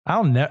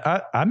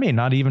 I may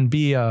not even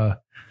be a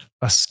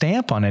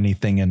stamp on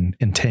anything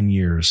in 10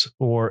 years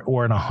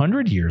or in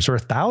 100 years or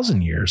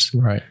 1,000 years.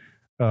 Right.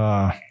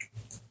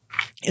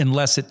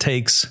 Unless it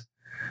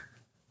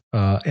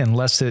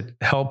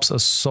helps a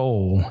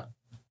soul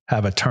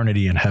have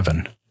eternity in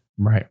heaven.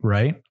 Right.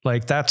 Right.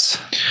 Like that's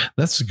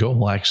the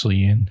goal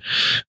actually. And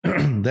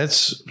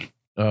that's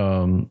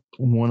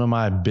one of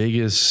my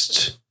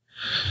biggest,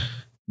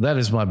 that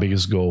is my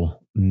biggest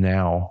goal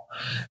now.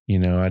 You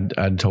know,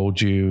 I told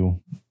you,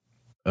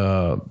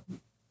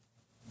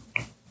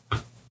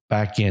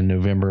 back in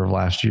November of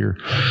last year,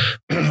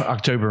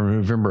 October,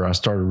 November, I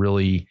started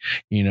really,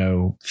 you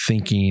know,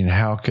 thinking,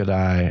 how could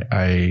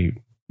I,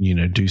 you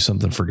know, do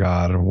something for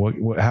God,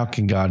 or how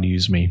can God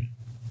use me?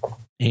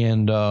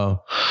 And,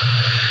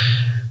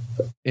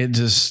 it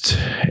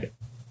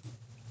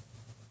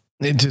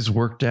just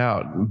worked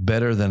out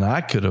better than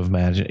I could have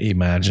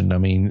imagined. I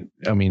mean,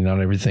 not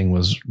everything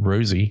was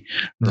rosy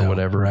or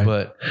whatever, right.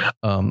 But,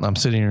 I'm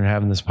sitting here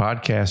having this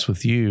podcast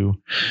with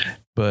you,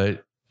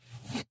 but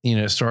you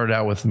know, it started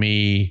out with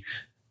me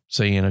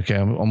saying, okay,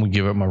 I'm going to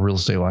give up my real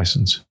estate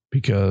license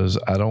because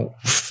I don't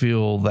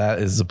feel that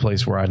is the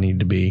place where I need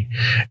to be.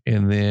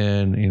 And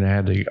then, you know, I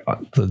had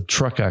the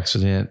truck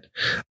accident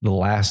the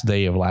last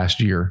day of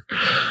last year.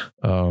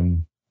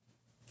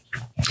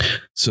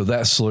 So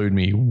that slowed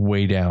me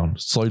way down,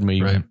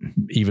 right.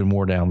 Even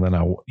more down than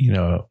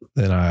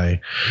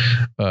I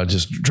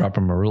just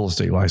dropping my real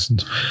estate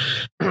license.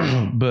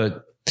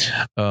 But,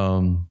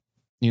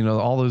 you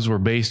know, all those were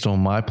based on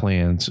my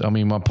plans. I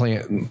mean, my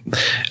plan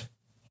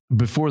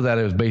before that,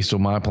 it was based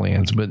on my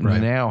plans, but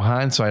right. Now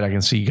hindsight, I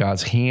can see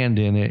God's hand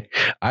in it.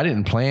 I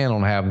didn't plan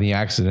on having the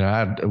accident.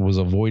 I was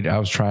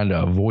trying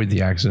to avoid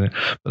the accident,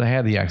 but I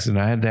had the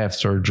accident. I had to have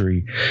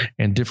surgery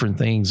and different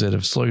things that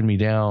have slowed me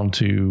down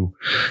to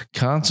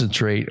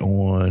concentrate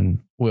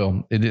on.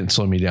 Well, it didn't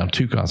slow me down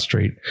to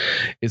concentrate.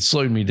 It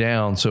slowed me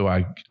down. So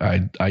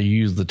I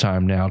use the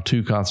time now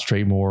to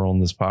concentrate more on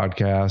this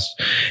podcast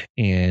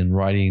and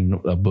writing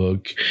a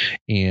book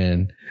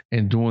and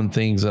doing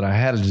things that I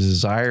had a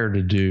desire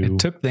to do. It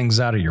took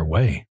things out of your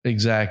way.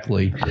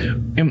 Exactly.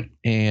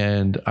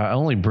 And I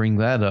only bring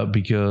that up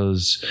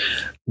because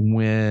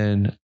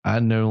when I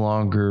no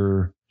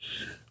longer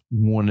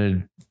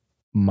wanted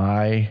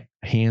my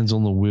hands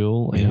on the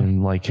wheel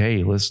and like,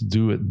 hey, let's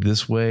do it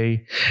this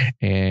way.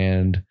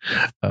 And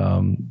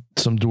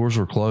some doors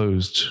were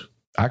closed.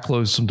 I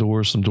closed some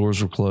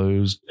doors were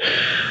closed,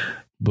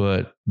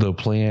 but the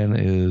plan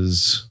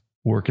is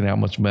working out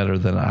much better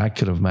than I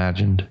could have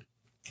imagined.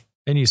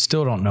 And you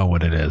still don't know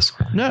what it is.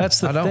 No, that's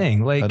the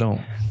thing. Like, I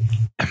don't,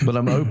 but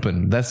I'm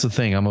open. That's the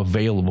thing. I'm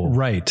available.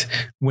 Right.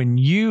 When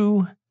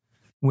you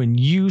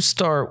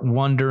start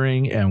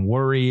wondering and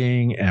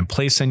worrying and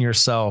placing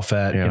yourself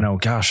at, you know,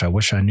 gosh, I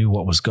wish I knew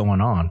what was going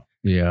on.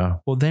 Yeah.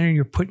 Well, then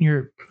you're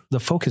putting the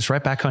focus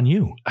right back on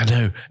you. I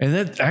know. And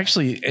that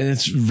actually, and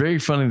it's very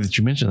funny that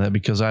you mentioned that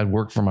because I'd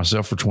worked for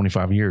myself for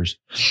 25 years.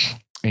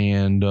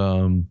 And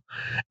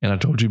I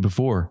told you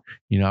before,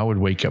 you know, I would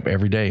wake up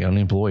every day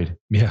unemployed.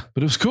 Yeah.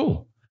 But it was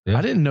cool. Yeah.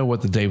 I didn't know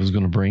what the day was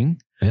going to bring.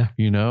 Yeah.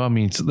 You know, I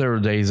mean, so there were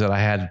days that I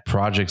had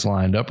projects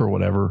lined up or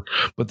whatever,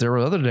 but there were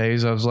other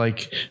days I was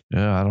like,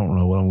 I don't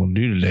know what I'm going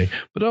to do today,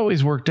 but it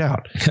always worked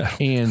out.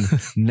 And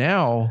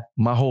now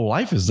my whole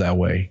life is that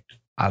way.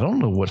 I don't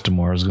know what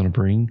tomorrow is going to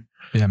bring,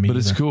 but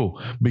it's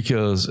cool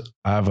because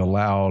I've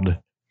allowed,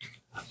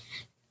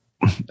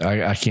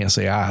 I can't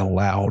say I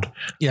allowed.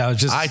 Yeah.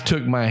 I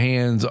took my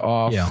hands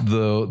off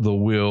the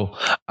wheel.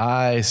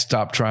 I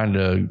stopped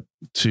trying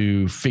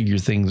to figure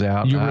things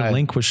out. You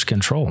relinquish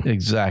control.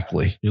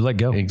 Exactly. You let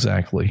go.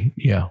 Exactly.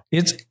 Yeah.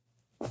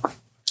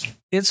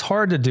 It's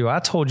hard to do. I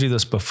told you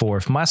this before.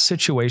 If my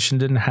situation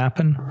didn't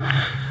happen,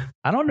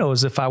 I don't know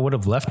as if I would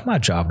have left my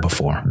job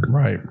before.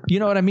 Right. You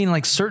know what I mean?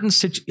 Like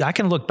I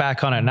can look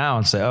back on it now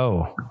and say,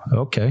 oh,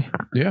 okay.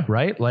 Yeah.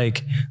 Right.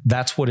 Like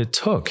that's what it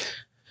took.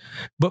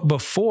 But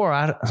before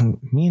I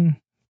mean,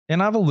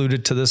 and I've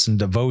alluded to this in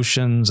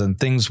devotions and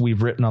things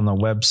we've written on the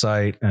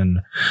website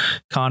and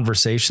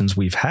conversations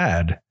we've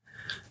had.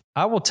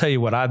 I will tell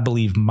you what I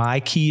believe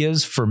my key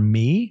is for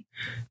me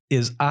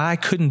is I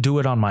couldn't do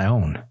it on my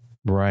own.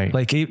 Right.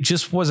 Like it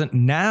just wasn't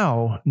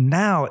now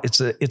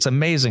it's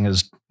amazing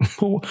as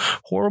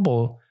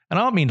horrible. And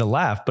I don't mean to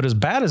laugh, but as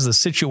bad as the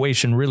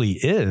situation really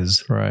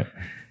is, right.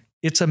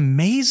 It's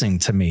amazing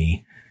to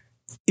me.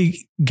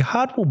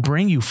 God will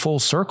bring you full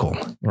circle.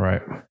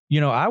 Right.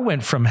 You know, I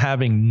went from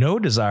having no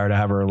desire to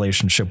have a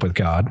relationship with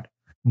God,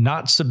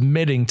 not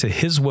submitting to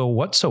his will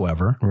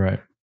whatsoever, right,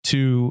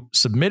 to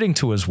submitting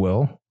to his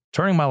will,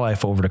 turning my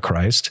life over to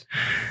Christ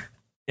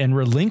and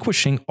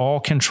relinquishing all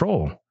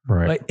control.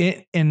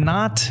 Right. And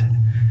not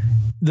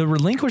the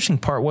relinquishing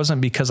part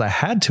wasn't because I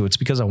had to, it's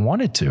because I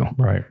wanted to.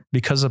 Right.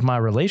 Because of my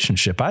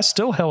relationship. I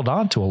still held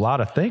on to a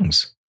lot of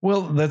things.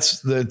 Well,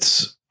 that's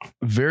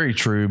very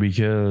true,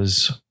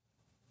 because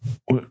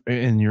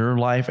in your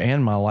life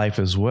and my life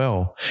as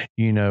well,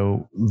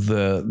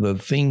 the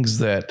things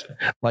that,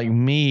 like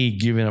me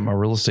giving up my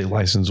real estate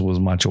license was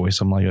my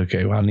choice. I'm like,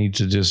 okay, well, I need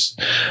to just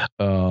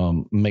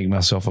make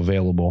myself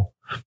available.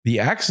 The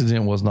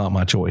accident was not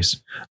my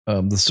choice.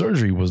 The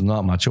surgery was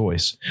not my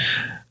choice.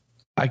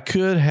 I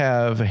could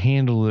have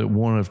handled it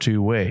one of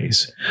two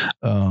ways.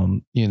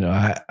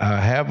 I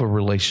have a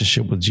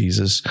relationship with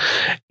Jesus,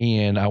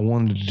 and I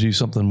wanted to do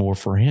something more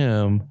for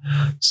him.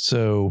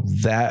 So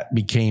that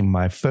became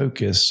my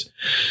focus.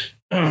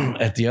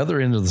 At the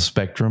other end of the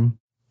spectrum,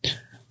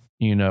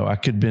 I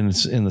could have been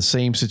in the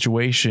same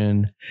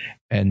situation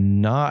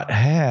and not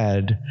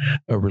had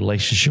a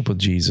relationship with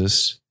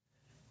Jesus.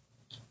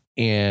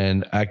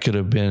 And I could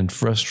have been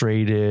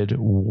frustrated,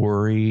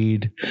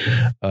 worried,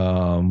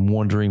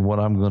 wondering what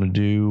I'm going to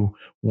do,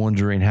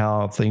 wondering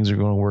how things are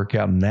going to work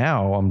out.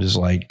 Now I'm just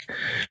like,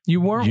 you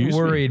weren't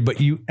worried, but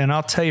and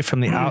I'll tell you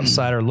from the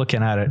outsider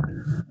looking at it,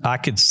 I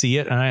could see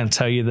it. And I didn't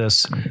tell you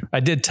this.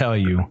 I did tell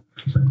you,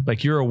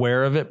 like, you're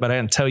aware of it, but I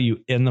didn't tell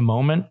you in the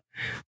moment.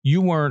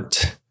 You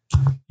weren't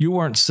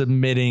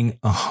submitting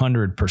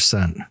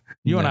 100%.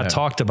 You and I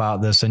talked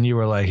about this, and you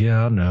were like,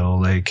 yeah,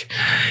 no,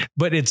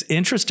 but it's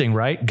interesting,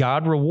 right?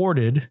 God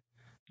rewarded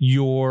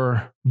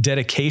your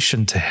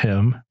dedication to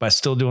him by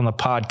still doing the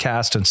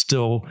podcast and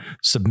still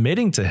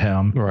submitting to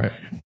him. Right.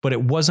 But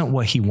it wasn't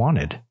what he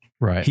wanted.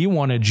 Right. He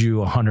wanted you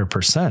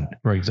 100%.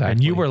 Right. Exactly.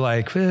 And you were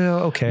like, well,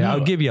 okay, I'll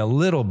give you a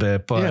little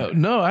bit, but yeah,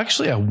 no,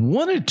 actually I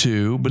wanted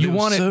to, but you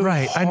wanted, so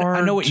right.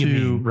 I know what you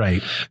mean.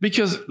 Right.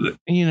 Because,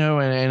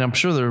 and I'm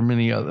sure there are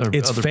many other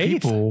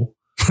faith. people.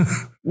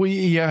 Well,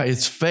 yeah,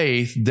 it's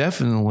faith,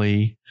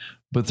 definitely.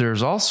 But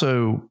there's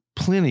also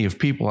plenty of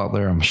people out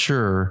there, I'm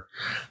sure,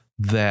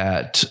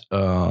 that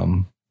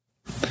don't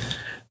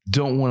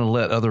want to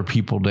let other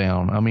people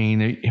down. I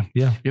mean,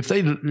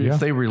 if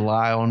they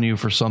rely on you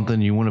for something,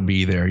 you want to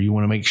be there. You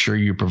want to make sure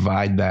you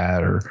provide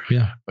that, or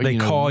they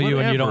call you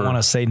and you don't want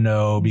to say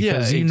no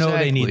because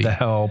they need the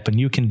help and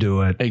you can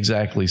do it.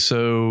 Exactly.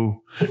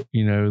 So,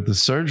 the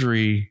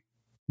surgery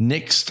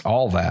nixed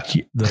all that.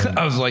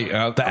 I was like,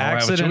 the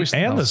accident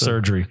and the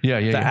surgery. Yeah.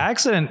 The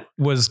accident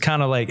was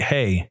kind of like,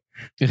 hey,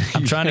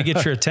 I'm trying to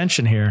get your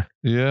attention here.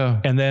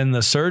 Yeah. And then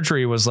the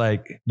surgery was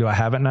like, do I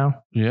have it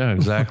now? Yeah,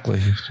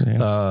 exactly.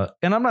 Yeah.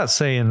 And I'm not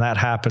saying that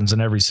happens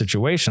in every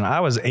situation.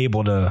 I was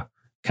able to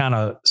kind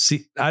of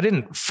see, I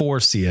didn't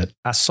foresee it.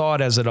 I saw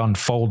it as it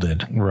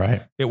unfolded.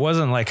 Right. It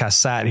wasn't like I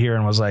sat here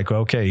and was like,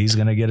 okay, he's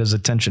going to get his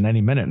attention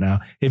any minute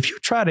now. If you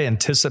try to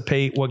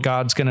anticipate what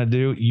God's going to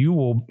do, you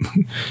will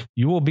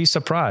be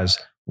surprised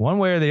one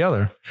way or the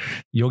other.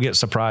 You'll get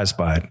surprised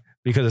by it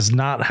because it's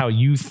not how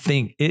you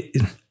think it.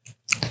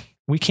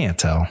 We can't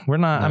tell. We're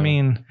not, no. I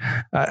mean,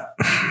 I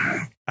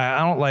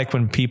don't like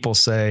when people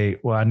say,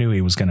 well, I knew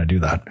he was going to do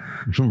that.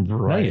 Right.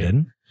 No, you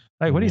didn't.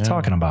 Like, what are you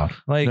talking about?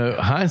 Like, no,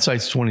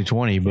 hindsight's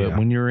 2020, but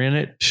when you're in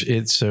it,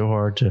 it's so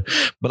hard to,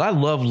 but I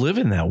love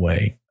living that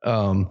way.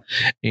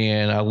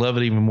 And I love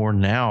it even more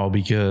now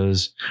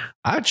because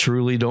I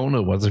truly don't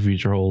know what the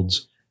future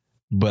holds,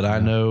 but I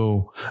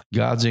know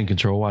God's in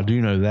control. I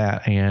do know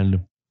that.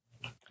 And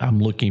I'm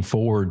looking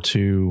forward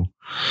to,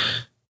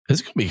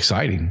 it's going to be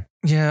exciting.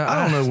 Yeah.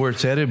 I don't know where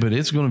it's headed, but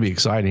it's going to be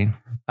exciting.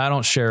 I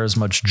don't share as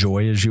much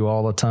joy as you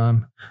all the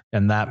time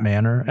in that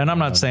manner. And I'm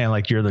not saying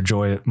like you're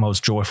the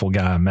most joyful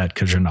guy I met,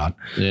 because you're not.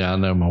 Yeah, I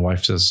know. My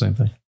wife says the same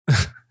thing.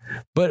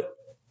 But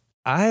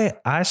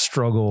I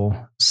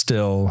struggle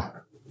still.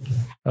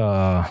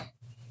 I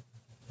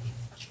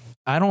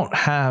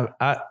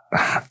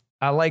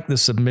like the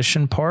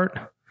submission part,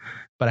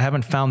 but I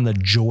haven't found the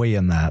joy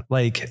in that.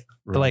 Like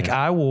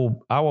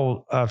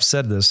I've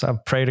said this,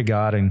 I've prayed to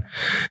God and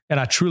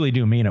I truly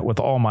do mean it with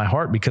all my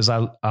heart, because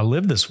I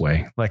live this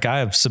way. Like, I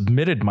have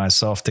submitted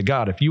myself to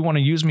God. If you want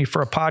to use me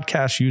for a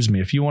podcast, use me.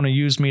 If you want to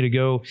use me to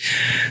go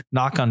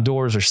knock on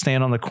doors or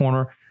stand on the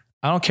corner,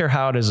 I don't care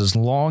how it is, as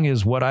long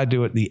as what I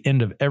do at the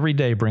end of every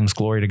day brings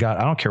glory to God.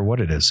 I don't care what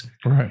it is.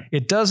 Right.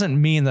 It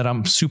doesn't mean that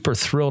I'm super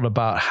thrilled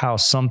about how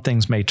some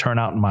things may turn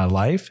out in my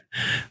life,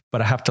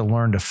 but I have to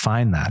learn to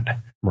find that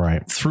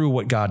right through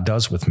what God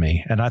does with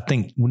me. And I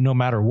think no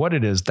matter what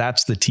it is,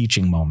 that's the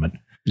teaching moment.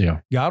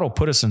 Yeah. God will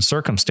put us in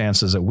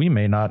circumstances that we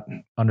may not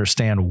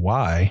understand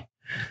why,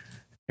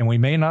 and we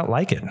may not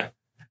like it.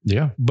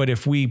 Yeah. But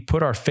if we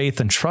put our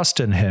faith and trust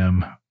in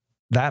him,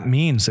 that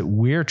means that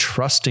we're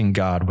trusting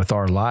God with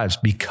our lives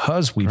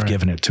because we've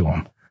given it to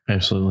him.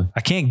 Absolutely.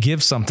 I can't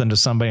give something to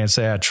somebody and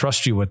say, I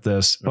trust you with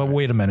this, but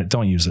wait a minute,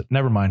 don't use it.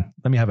 Never mind.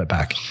 Let me have it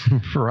back.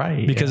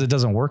 Right. Because it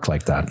doesn't work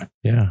like that.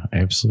 Yeah,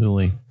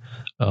 absolutely.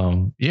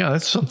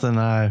 That's something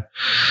I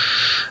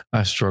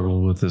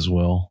struggle with as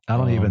well. I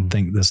don't even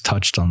think this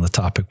touched on the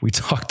topic we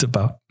talked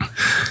about.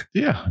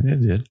 Yeah,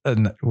 it did.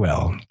 And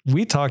well,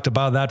 we talked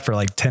about that for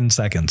like 10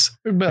 seconds.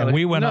 And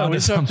we went on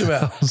to something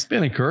else. It's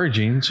been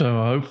encouraging.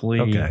 So hopefully,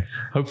 yeah,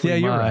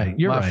 you're right.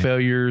 You're my right.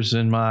 failures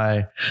and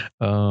my,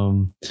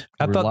 I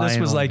thought this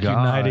was like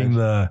God, uniting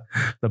the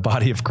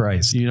body of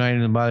Christ.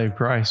 Uniting the body of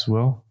Christ.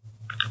 Well,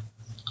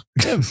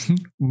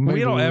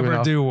 we don't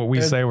ever do what we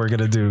say we're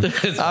going to do.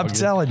 I'm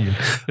telling you.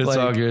 It's like,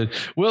 all good.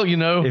 Well,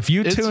 if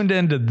you tuned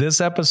into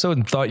this episode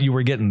and thought you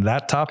were getting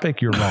that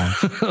topic, you're wrong.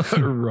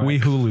 Right. We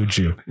Hulu'd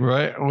you.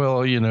 Right.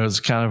 Well, it's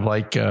kind of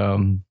like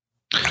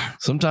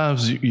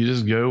sometimes you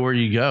just go where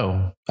you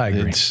go. I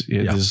agree.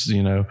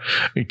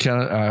 It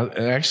kind of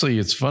actually,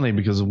 it's funny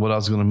because what I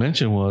was going to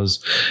mention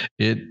was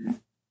it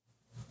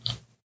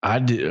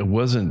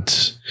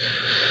wasn't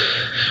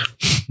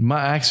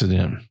my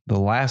accident the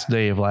last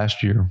day of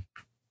last year.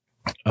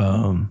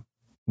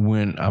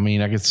 When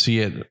I could see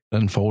it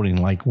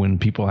unfolding, like when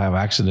people have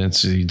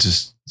accidents, you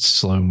just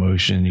slow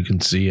motion, you can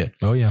see it.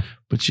 Oh yeah.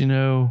 But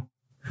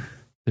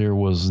there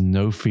was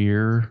no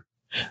fear.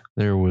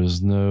 There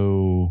was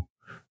no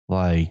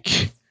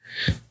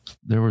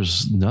there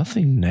was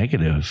nothing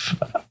negative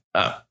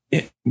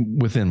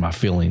within my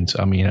feelings.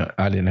 I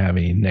didn't have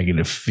any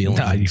negative feelings.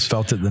 No, you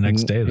felt it the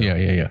next day, though.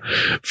 Yeah.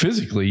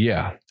 Physically,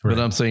 yeah. Right. But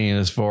I'm saying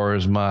as far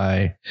as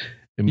my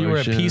emotions, you were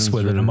at peace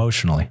with it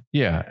emotionally.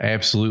 Yeah,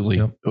 absolutely.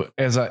 Yep.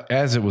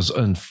 As it was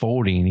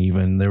unfolding,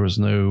 even there was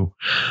no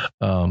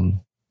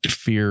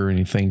fear or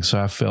anything. So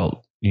I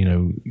felt,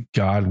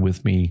 God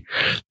with me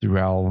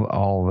throughout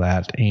all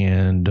that.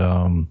 And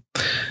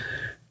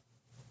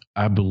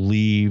I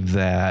believe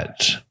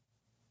that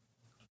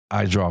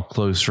I draw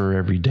closer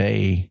every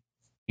day,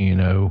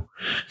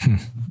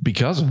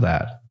 because of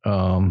that.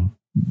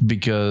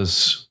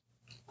 Because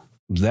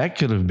that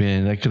could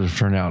have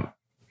turned out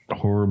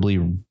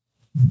horribly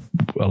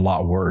a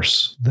lot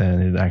worse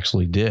than it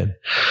actually did.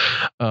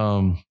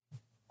 But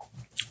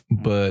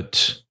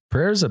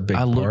prayer is a big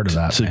part of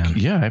that, man.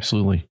 Yeah,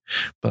 absolutely.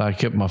 But I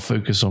kept my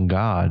focus on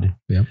God.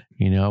 Yeah.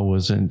 I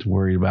wasn't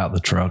worried about the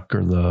truck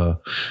or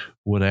the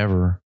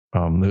whatever.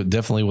 It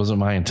definitely wasn't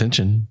my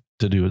intention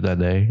to do it that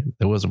day.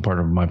 That wasn't part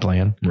of my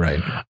plan.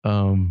 Right.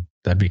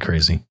 That'd be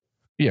crazy.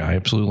 Yeah,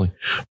 absolutely.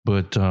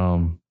 But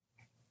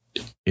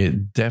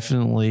it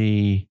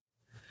definitely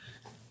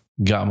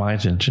got my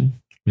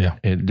attention. Yeah.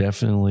 It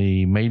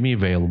definitely made me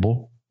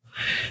available.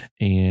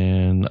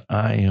 And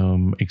I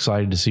am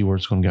excited to see where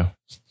it's going to go.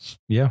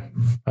 Yeah.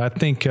 I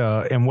think,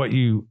 and what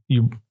you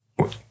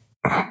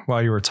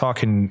while you were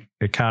talking,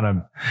 it kind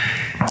of,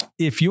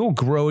 if you'll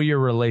grow your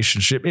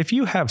relationship, if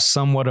you have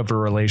somewhat of a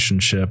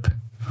relationship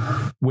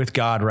with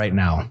God right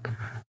now,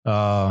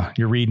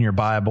 you're reading your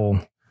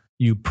Bible,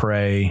 you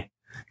pray.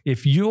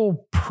 If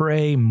you'll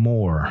pray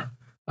more,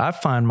 I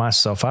find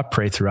myself, I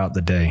pray throughout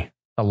the day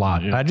a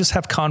lot. Yeah. I just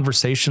have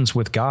conversations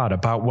with God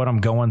about what I'm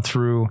going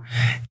through.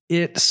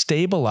 It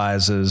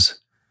stabilizes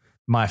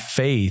my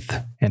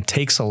faith and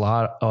takes a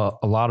lot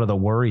of the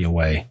worry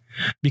away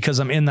because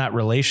I'm in that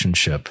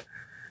relationship.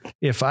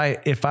 If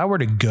I were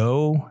to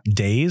go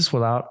days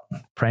without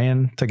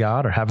praying to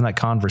God or having that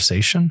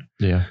conversation,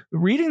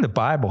 reading the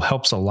Bible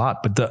helps a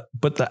lot. But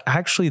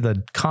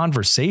the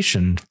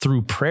conversation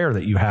through prayer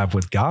that you have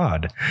with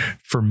God,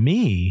 for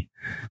me,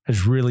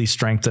 has really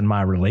strengthened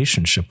my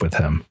relationship with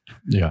Him.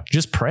 Yeah,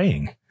 just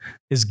praying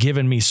has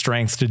given me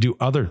strength to do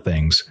other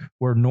things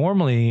where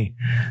normally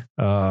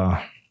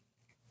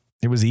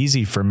it was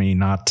easy for me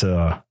not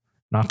to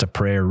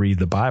pray or read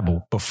the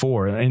Bible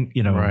before. And,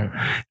 right.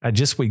 I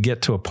just would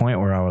get to a point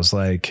where I was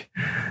like,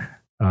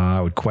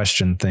 I would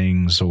question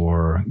things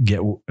or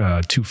get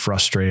too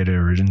frustrated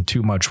or in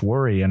too much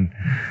worry. And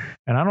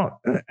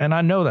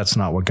I know that's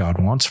not what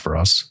God wants for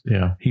us.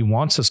 Yeah. He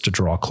wants us to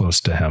draw close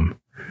to Him.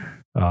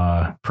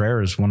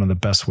 Prayer is one of the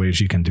best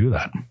ways you can do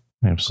that.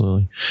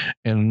 Absolutely.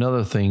 And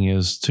another thing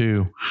is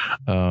too,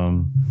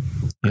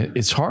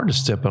 it's hard to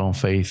step out on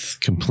faith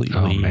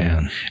completely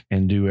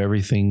and do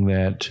everything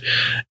that,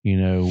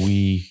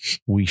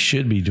 we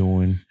should be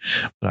doing.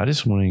 But I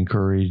just want to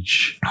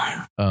encourage,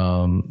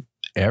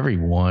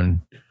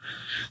 everyone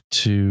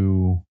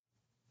to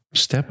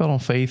step out on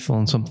faith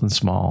on something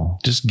small.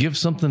 Just give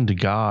something to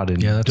God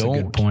and that's a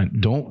good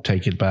point. Don't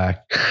take it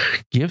back.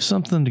 Give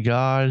something to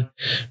God,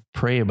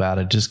 pray about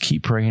it. Just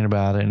keep praying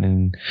about it.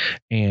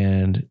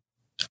 And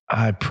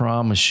I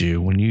promise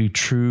you, when you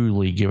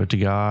truly give it to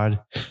God,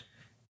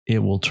 it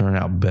will turn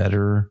out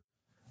better,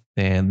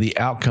 and the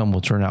outcome will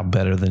turn out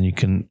better than you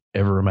can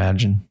ever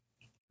imagine.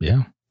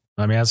 Yeah.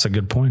 That's a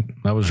good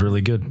point. That was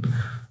really good.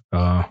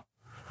 I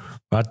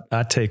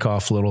take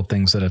off little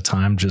things at a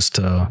time just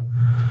to,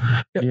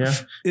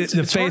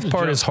 the faith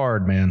part is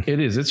hard, man.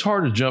 It is. It's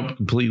hard to jump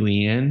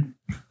completely in.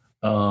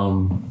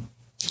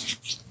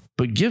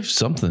 But give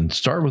something.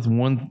 Start with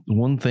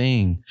one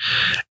thing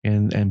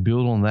and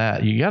build on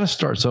that. You got to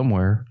start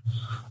somewhere.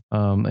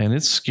 And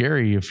it's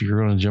scary if you're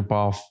going to jump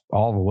off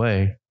all the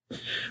way.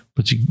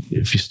 But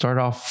if you start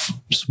off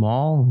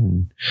small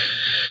and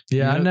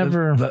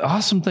the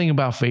awesome thing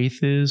about faith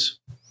is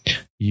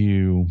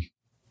you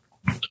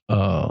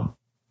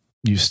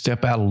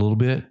step out a little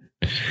bit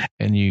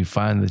and you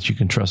find that you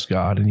can trust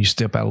God, and you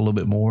step out a little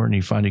bit more and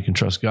you find you can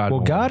trust God. Well,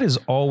 more. God is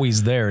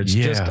always there. It's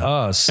just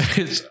us.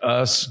 It's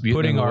us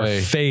putting our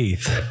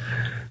faith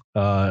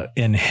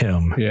in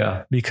him.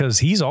 Yeah. Because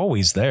he's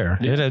always there.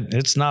 Yeah.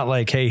 It's not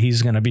like, hey,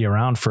 he's going to be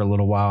around for a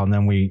little while and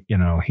then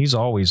he's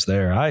always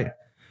there.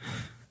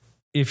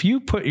 If you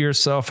put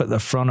yourself at the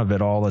front of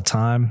it all the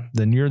time,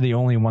 then you're the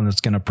only one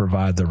that's going to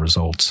provide the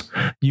results.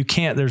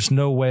 There's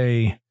no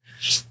way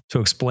to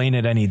explain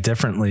it any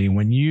differently.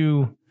 When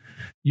you'll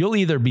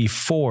either be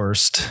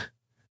forced,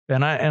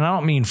 and I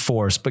don't mean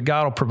forced, but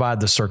God will provide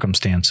the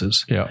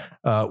circumstances,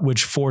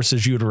 which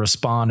forces you to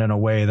respond in a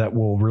way that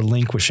will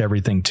relinquish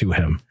everything to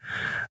him,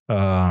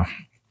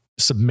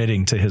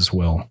 submitting to his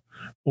will,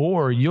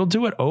 or you'll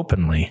do it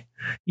openly.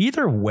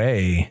 Either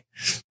way,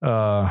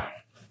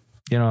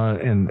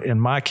 in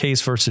my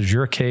case versus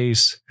your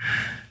case,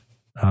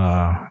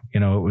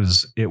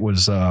 it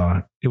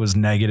was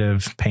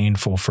negative,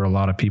 painful for a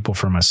lot of people,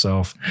 for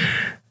myself.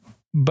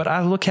 But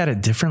I look at it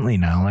differently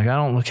now. Like, I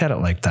don't look at it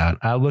like that.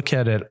 I look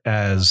at it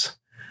as,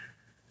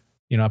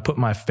 I put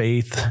my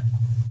faith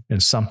in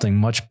something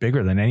much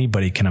bigger than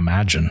anybody can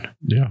imagine.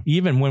 Yeah.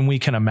 Even when we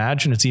can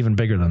imagine, it's even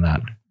bigger than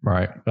that.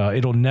 Right.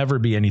 It'll never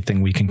be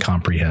anything we can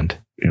comprehend.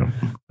 Yeah.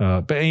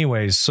 But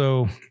anyways,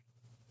 so,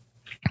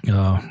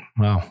 I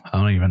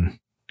don't even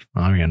know.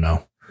 I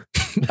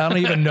don't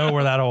even know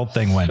where that whole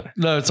thing went.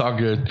 No, it's all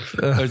good.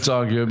 It's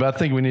all good. But I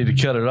think we need to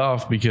cut it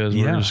off because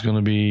we're just going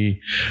to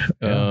be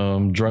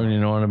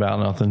droning on about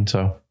nothing.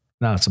 So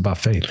no, it's about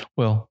faith.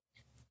 Well,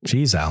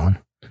 geez, Alan.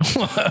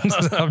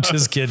 I'm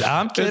just kidding.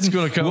 I'm kidding. It's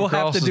going to come. We'll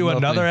have to do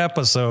another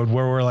episode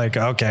where we're like,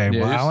 okay,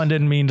 well, Alan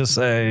didn't mean to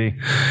say.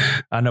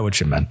 I know what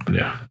you meant.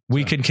 Yeah,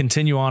 we can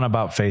continue on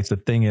about faith. The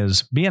thing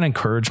is, be an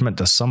encouragement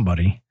to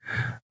somebody.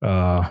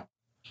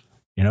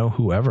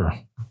 Whoever.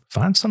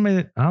 Find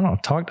somebody.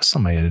 Talk to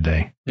somebody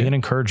today. Be an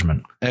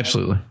encouragement.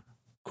 Absolutely.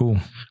 Cool.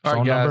 All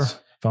right, guys.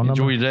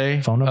 Enjoy your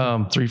day. Phone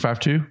number.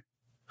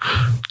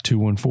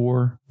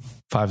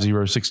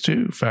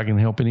 352-214-5062. If I can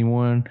help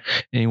anyone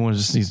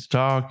just needs to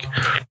talk,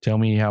 tell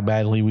me how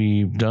badly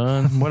we've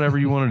done, whatever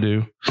you want to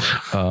do.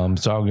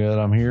 It's all good.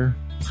 I'm here.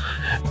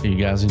 You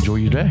guys enjoy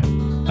your day.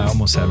 I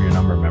almost have your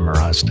number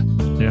memorized.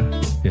 Yeah.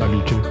 I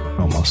do too.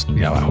 Almost.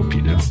 Yeah, I hope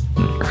you do.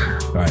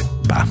 All right.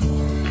 Bye.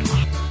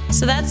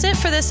 So that's it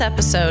for this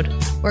episode.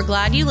 We're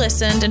glad you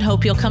listened and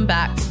hope you'll come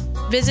back.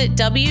 Visit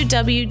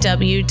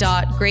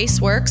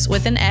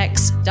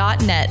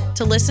www.graceworks.net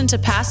to listen to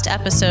past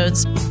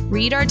episodes,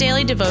 read our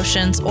daily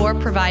devotions, or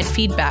provide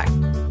feedback.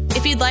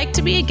 If you'd like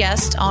to be a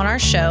guest on our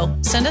show,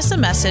 send us a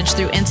message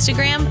through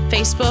Instagram,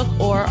 Facebook,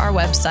 or our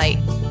website.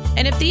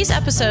 And if these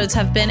episodes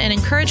have been an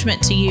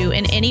encouragement to you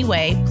in any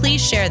way,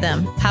 please share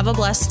them. Have a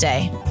blessed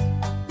day.